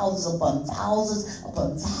upon thousands upon thousands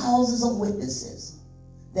upon thousands of witnesses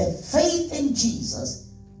that faith in Jesus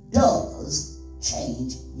does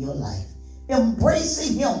change your life.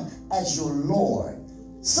 Embracing him as your Lord,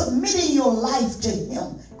 submitting your life to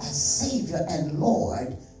him as Savior and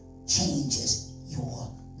Lord changes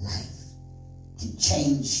your life. Can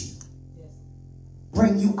change you,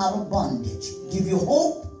 bring you out of bondage, give you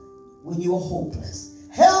hope when you are hopeless,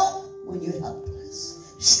 help when you're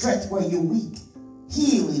helpless, strength where you're weak,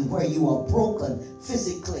 healing where you are broken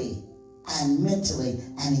physically and mentally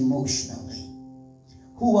and emotionally.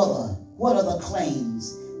 What other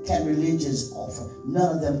claims can religions offer?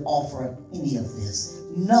 None of them offer any of this.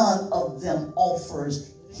 None of them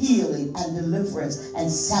offers healing and deliverance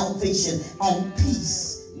and salvation and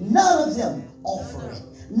peace. None of them offer it.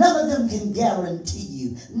 None of them can guarantee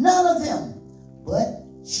you. None of them. But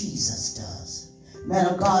Jesus does. Man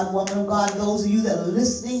of God, woman of God, those of you that are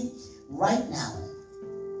listening right now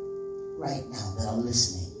that are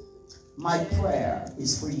listening, my prayer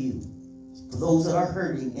is for you. For those that are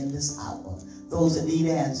hurting in this hour, those that need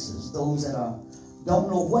answers, those that don't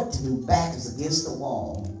know what to do, back is against the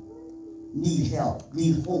wall, need help,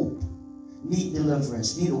 need hope, need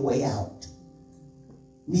deliverance, need a way out,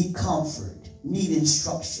 need comfort, need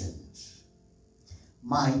instructions.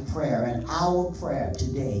 My prayer and our prayer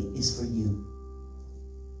today is for you.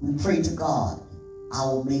 We pray to God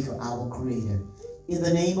our Maker, our Creator. In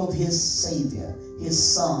the name of His Savior, His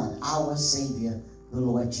Son, our Savior, the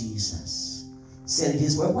Lord Jesus. Said in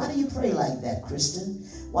His Word. Why do you pray like that, Christian?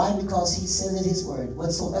 Why? Because He said in His Word,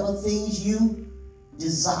 whatsoever things you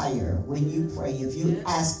desire when you pray, if you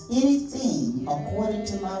ask anything according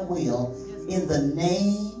to my will, in the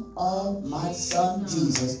name of my Son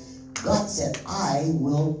Jesus, God said, I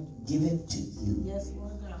will give it to you. Yes,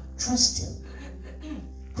 Lord God. Trust Him.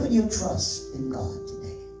 Put your trust in God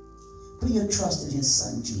today. Put your trust in His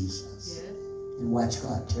Son Jesus. Yes. And watch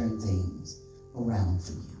God turn things around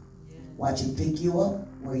for you. Yes. Watch Him pick you up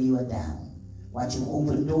where you are down. Watch Him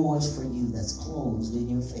open doors for you that's closed in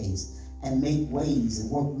your face and make ways and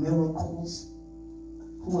work miracles.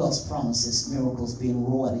 Who else promises miracles being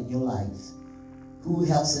wrought in your life? Who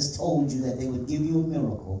else has told you that they would give you a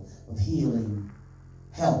miracle of healing,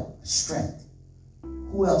 help, strength?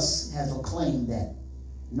 Who else has proclaimed that?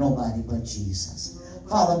 Nobody but Jesus.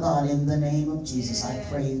 Father God, in the name of Jesus, I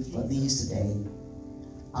pray for these today.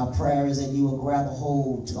 Our prayer is that you will grab a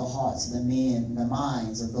hold to the hearts of the men and the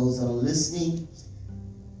minds of those that are listening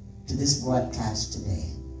to this broadcast today.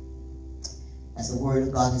 As the word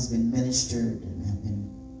of God has been ministered and have been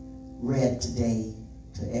read today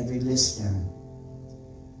to every listener,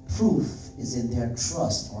 proof is in their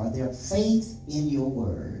trust or their faith in your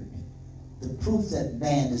word. The proof that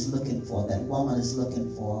man is looking for, that woman is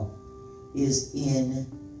looking for, is in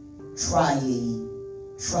trying,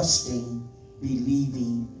 trusting,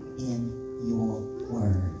 believing in your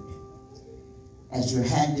word. As your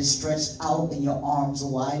hand is stretched out and your arms are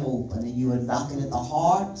wide open and you are knocking at the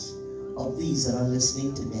hearts of these that are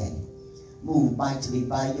listening today, move mightily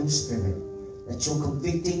by your spirit. Let your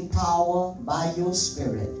convicting power by your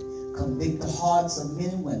spirit convict the hearts of men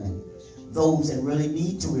and women, those that really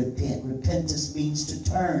need to repent. Repentance means to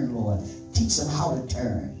turn, Lord. Teach them how to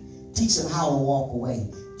turn. Teach them how to walk away.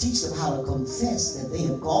 Teach them how to confess that they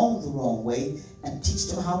have gone the wrong way and teach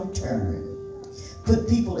them how to turn. Put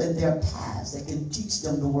people in their paths that can teach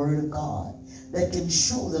them the word of God, that can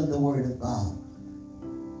show them the word of God.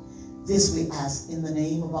 This we ask in the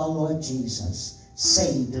name of our Lord Jesus.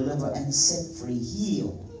 Save, deliver, and set free.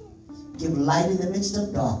 Heal. Give light in the midst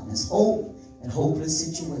of darkness, hope in hopeless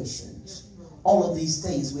situations. All of these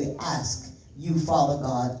things we ask you, Father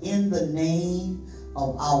God, in the name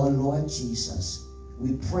of our Lord Jesus.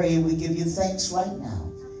 We pray and we give you thanks right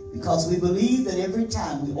now because we believe that every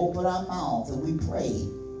time we open our mouth and we pray,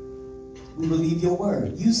 we believe your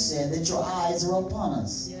word. You said that your eyes are upon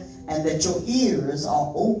us. Yes. And that your ears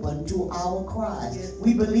are open to our cries. Yes.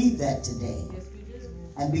 We believe that today. Yes, we do.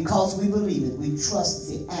 And because we believe it, we trust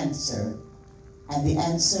the answer. And the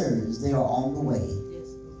answers, they are on the way.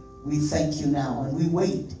 Yes. We thank you now and we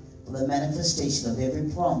wait for the manifestation of every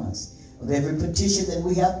promise, of every petition that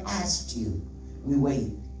we have asked you. We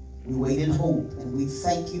wait. We wait in hope. And we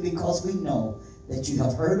thank you because we know that you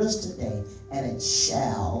have heard us today and it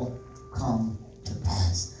shall come to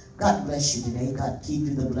pass. God bless you today. God keep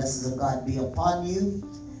you. The blessings of God be upon you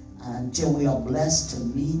until we are blessed to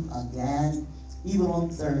meet again. Even on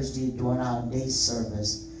Thursday during our day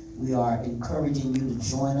service, we are encouraging you to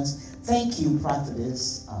join us. Thank you,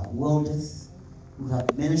 Prophetess Wildithe, who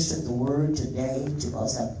have ministered the word today to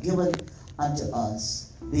us, have given unto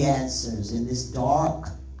us the answers in this dark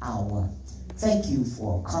hour. Thank you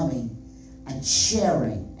for coming and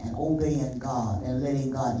sharing and obeying God and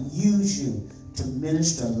letting God use you to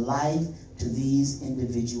minister life to these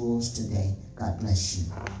individuals today. God bless you.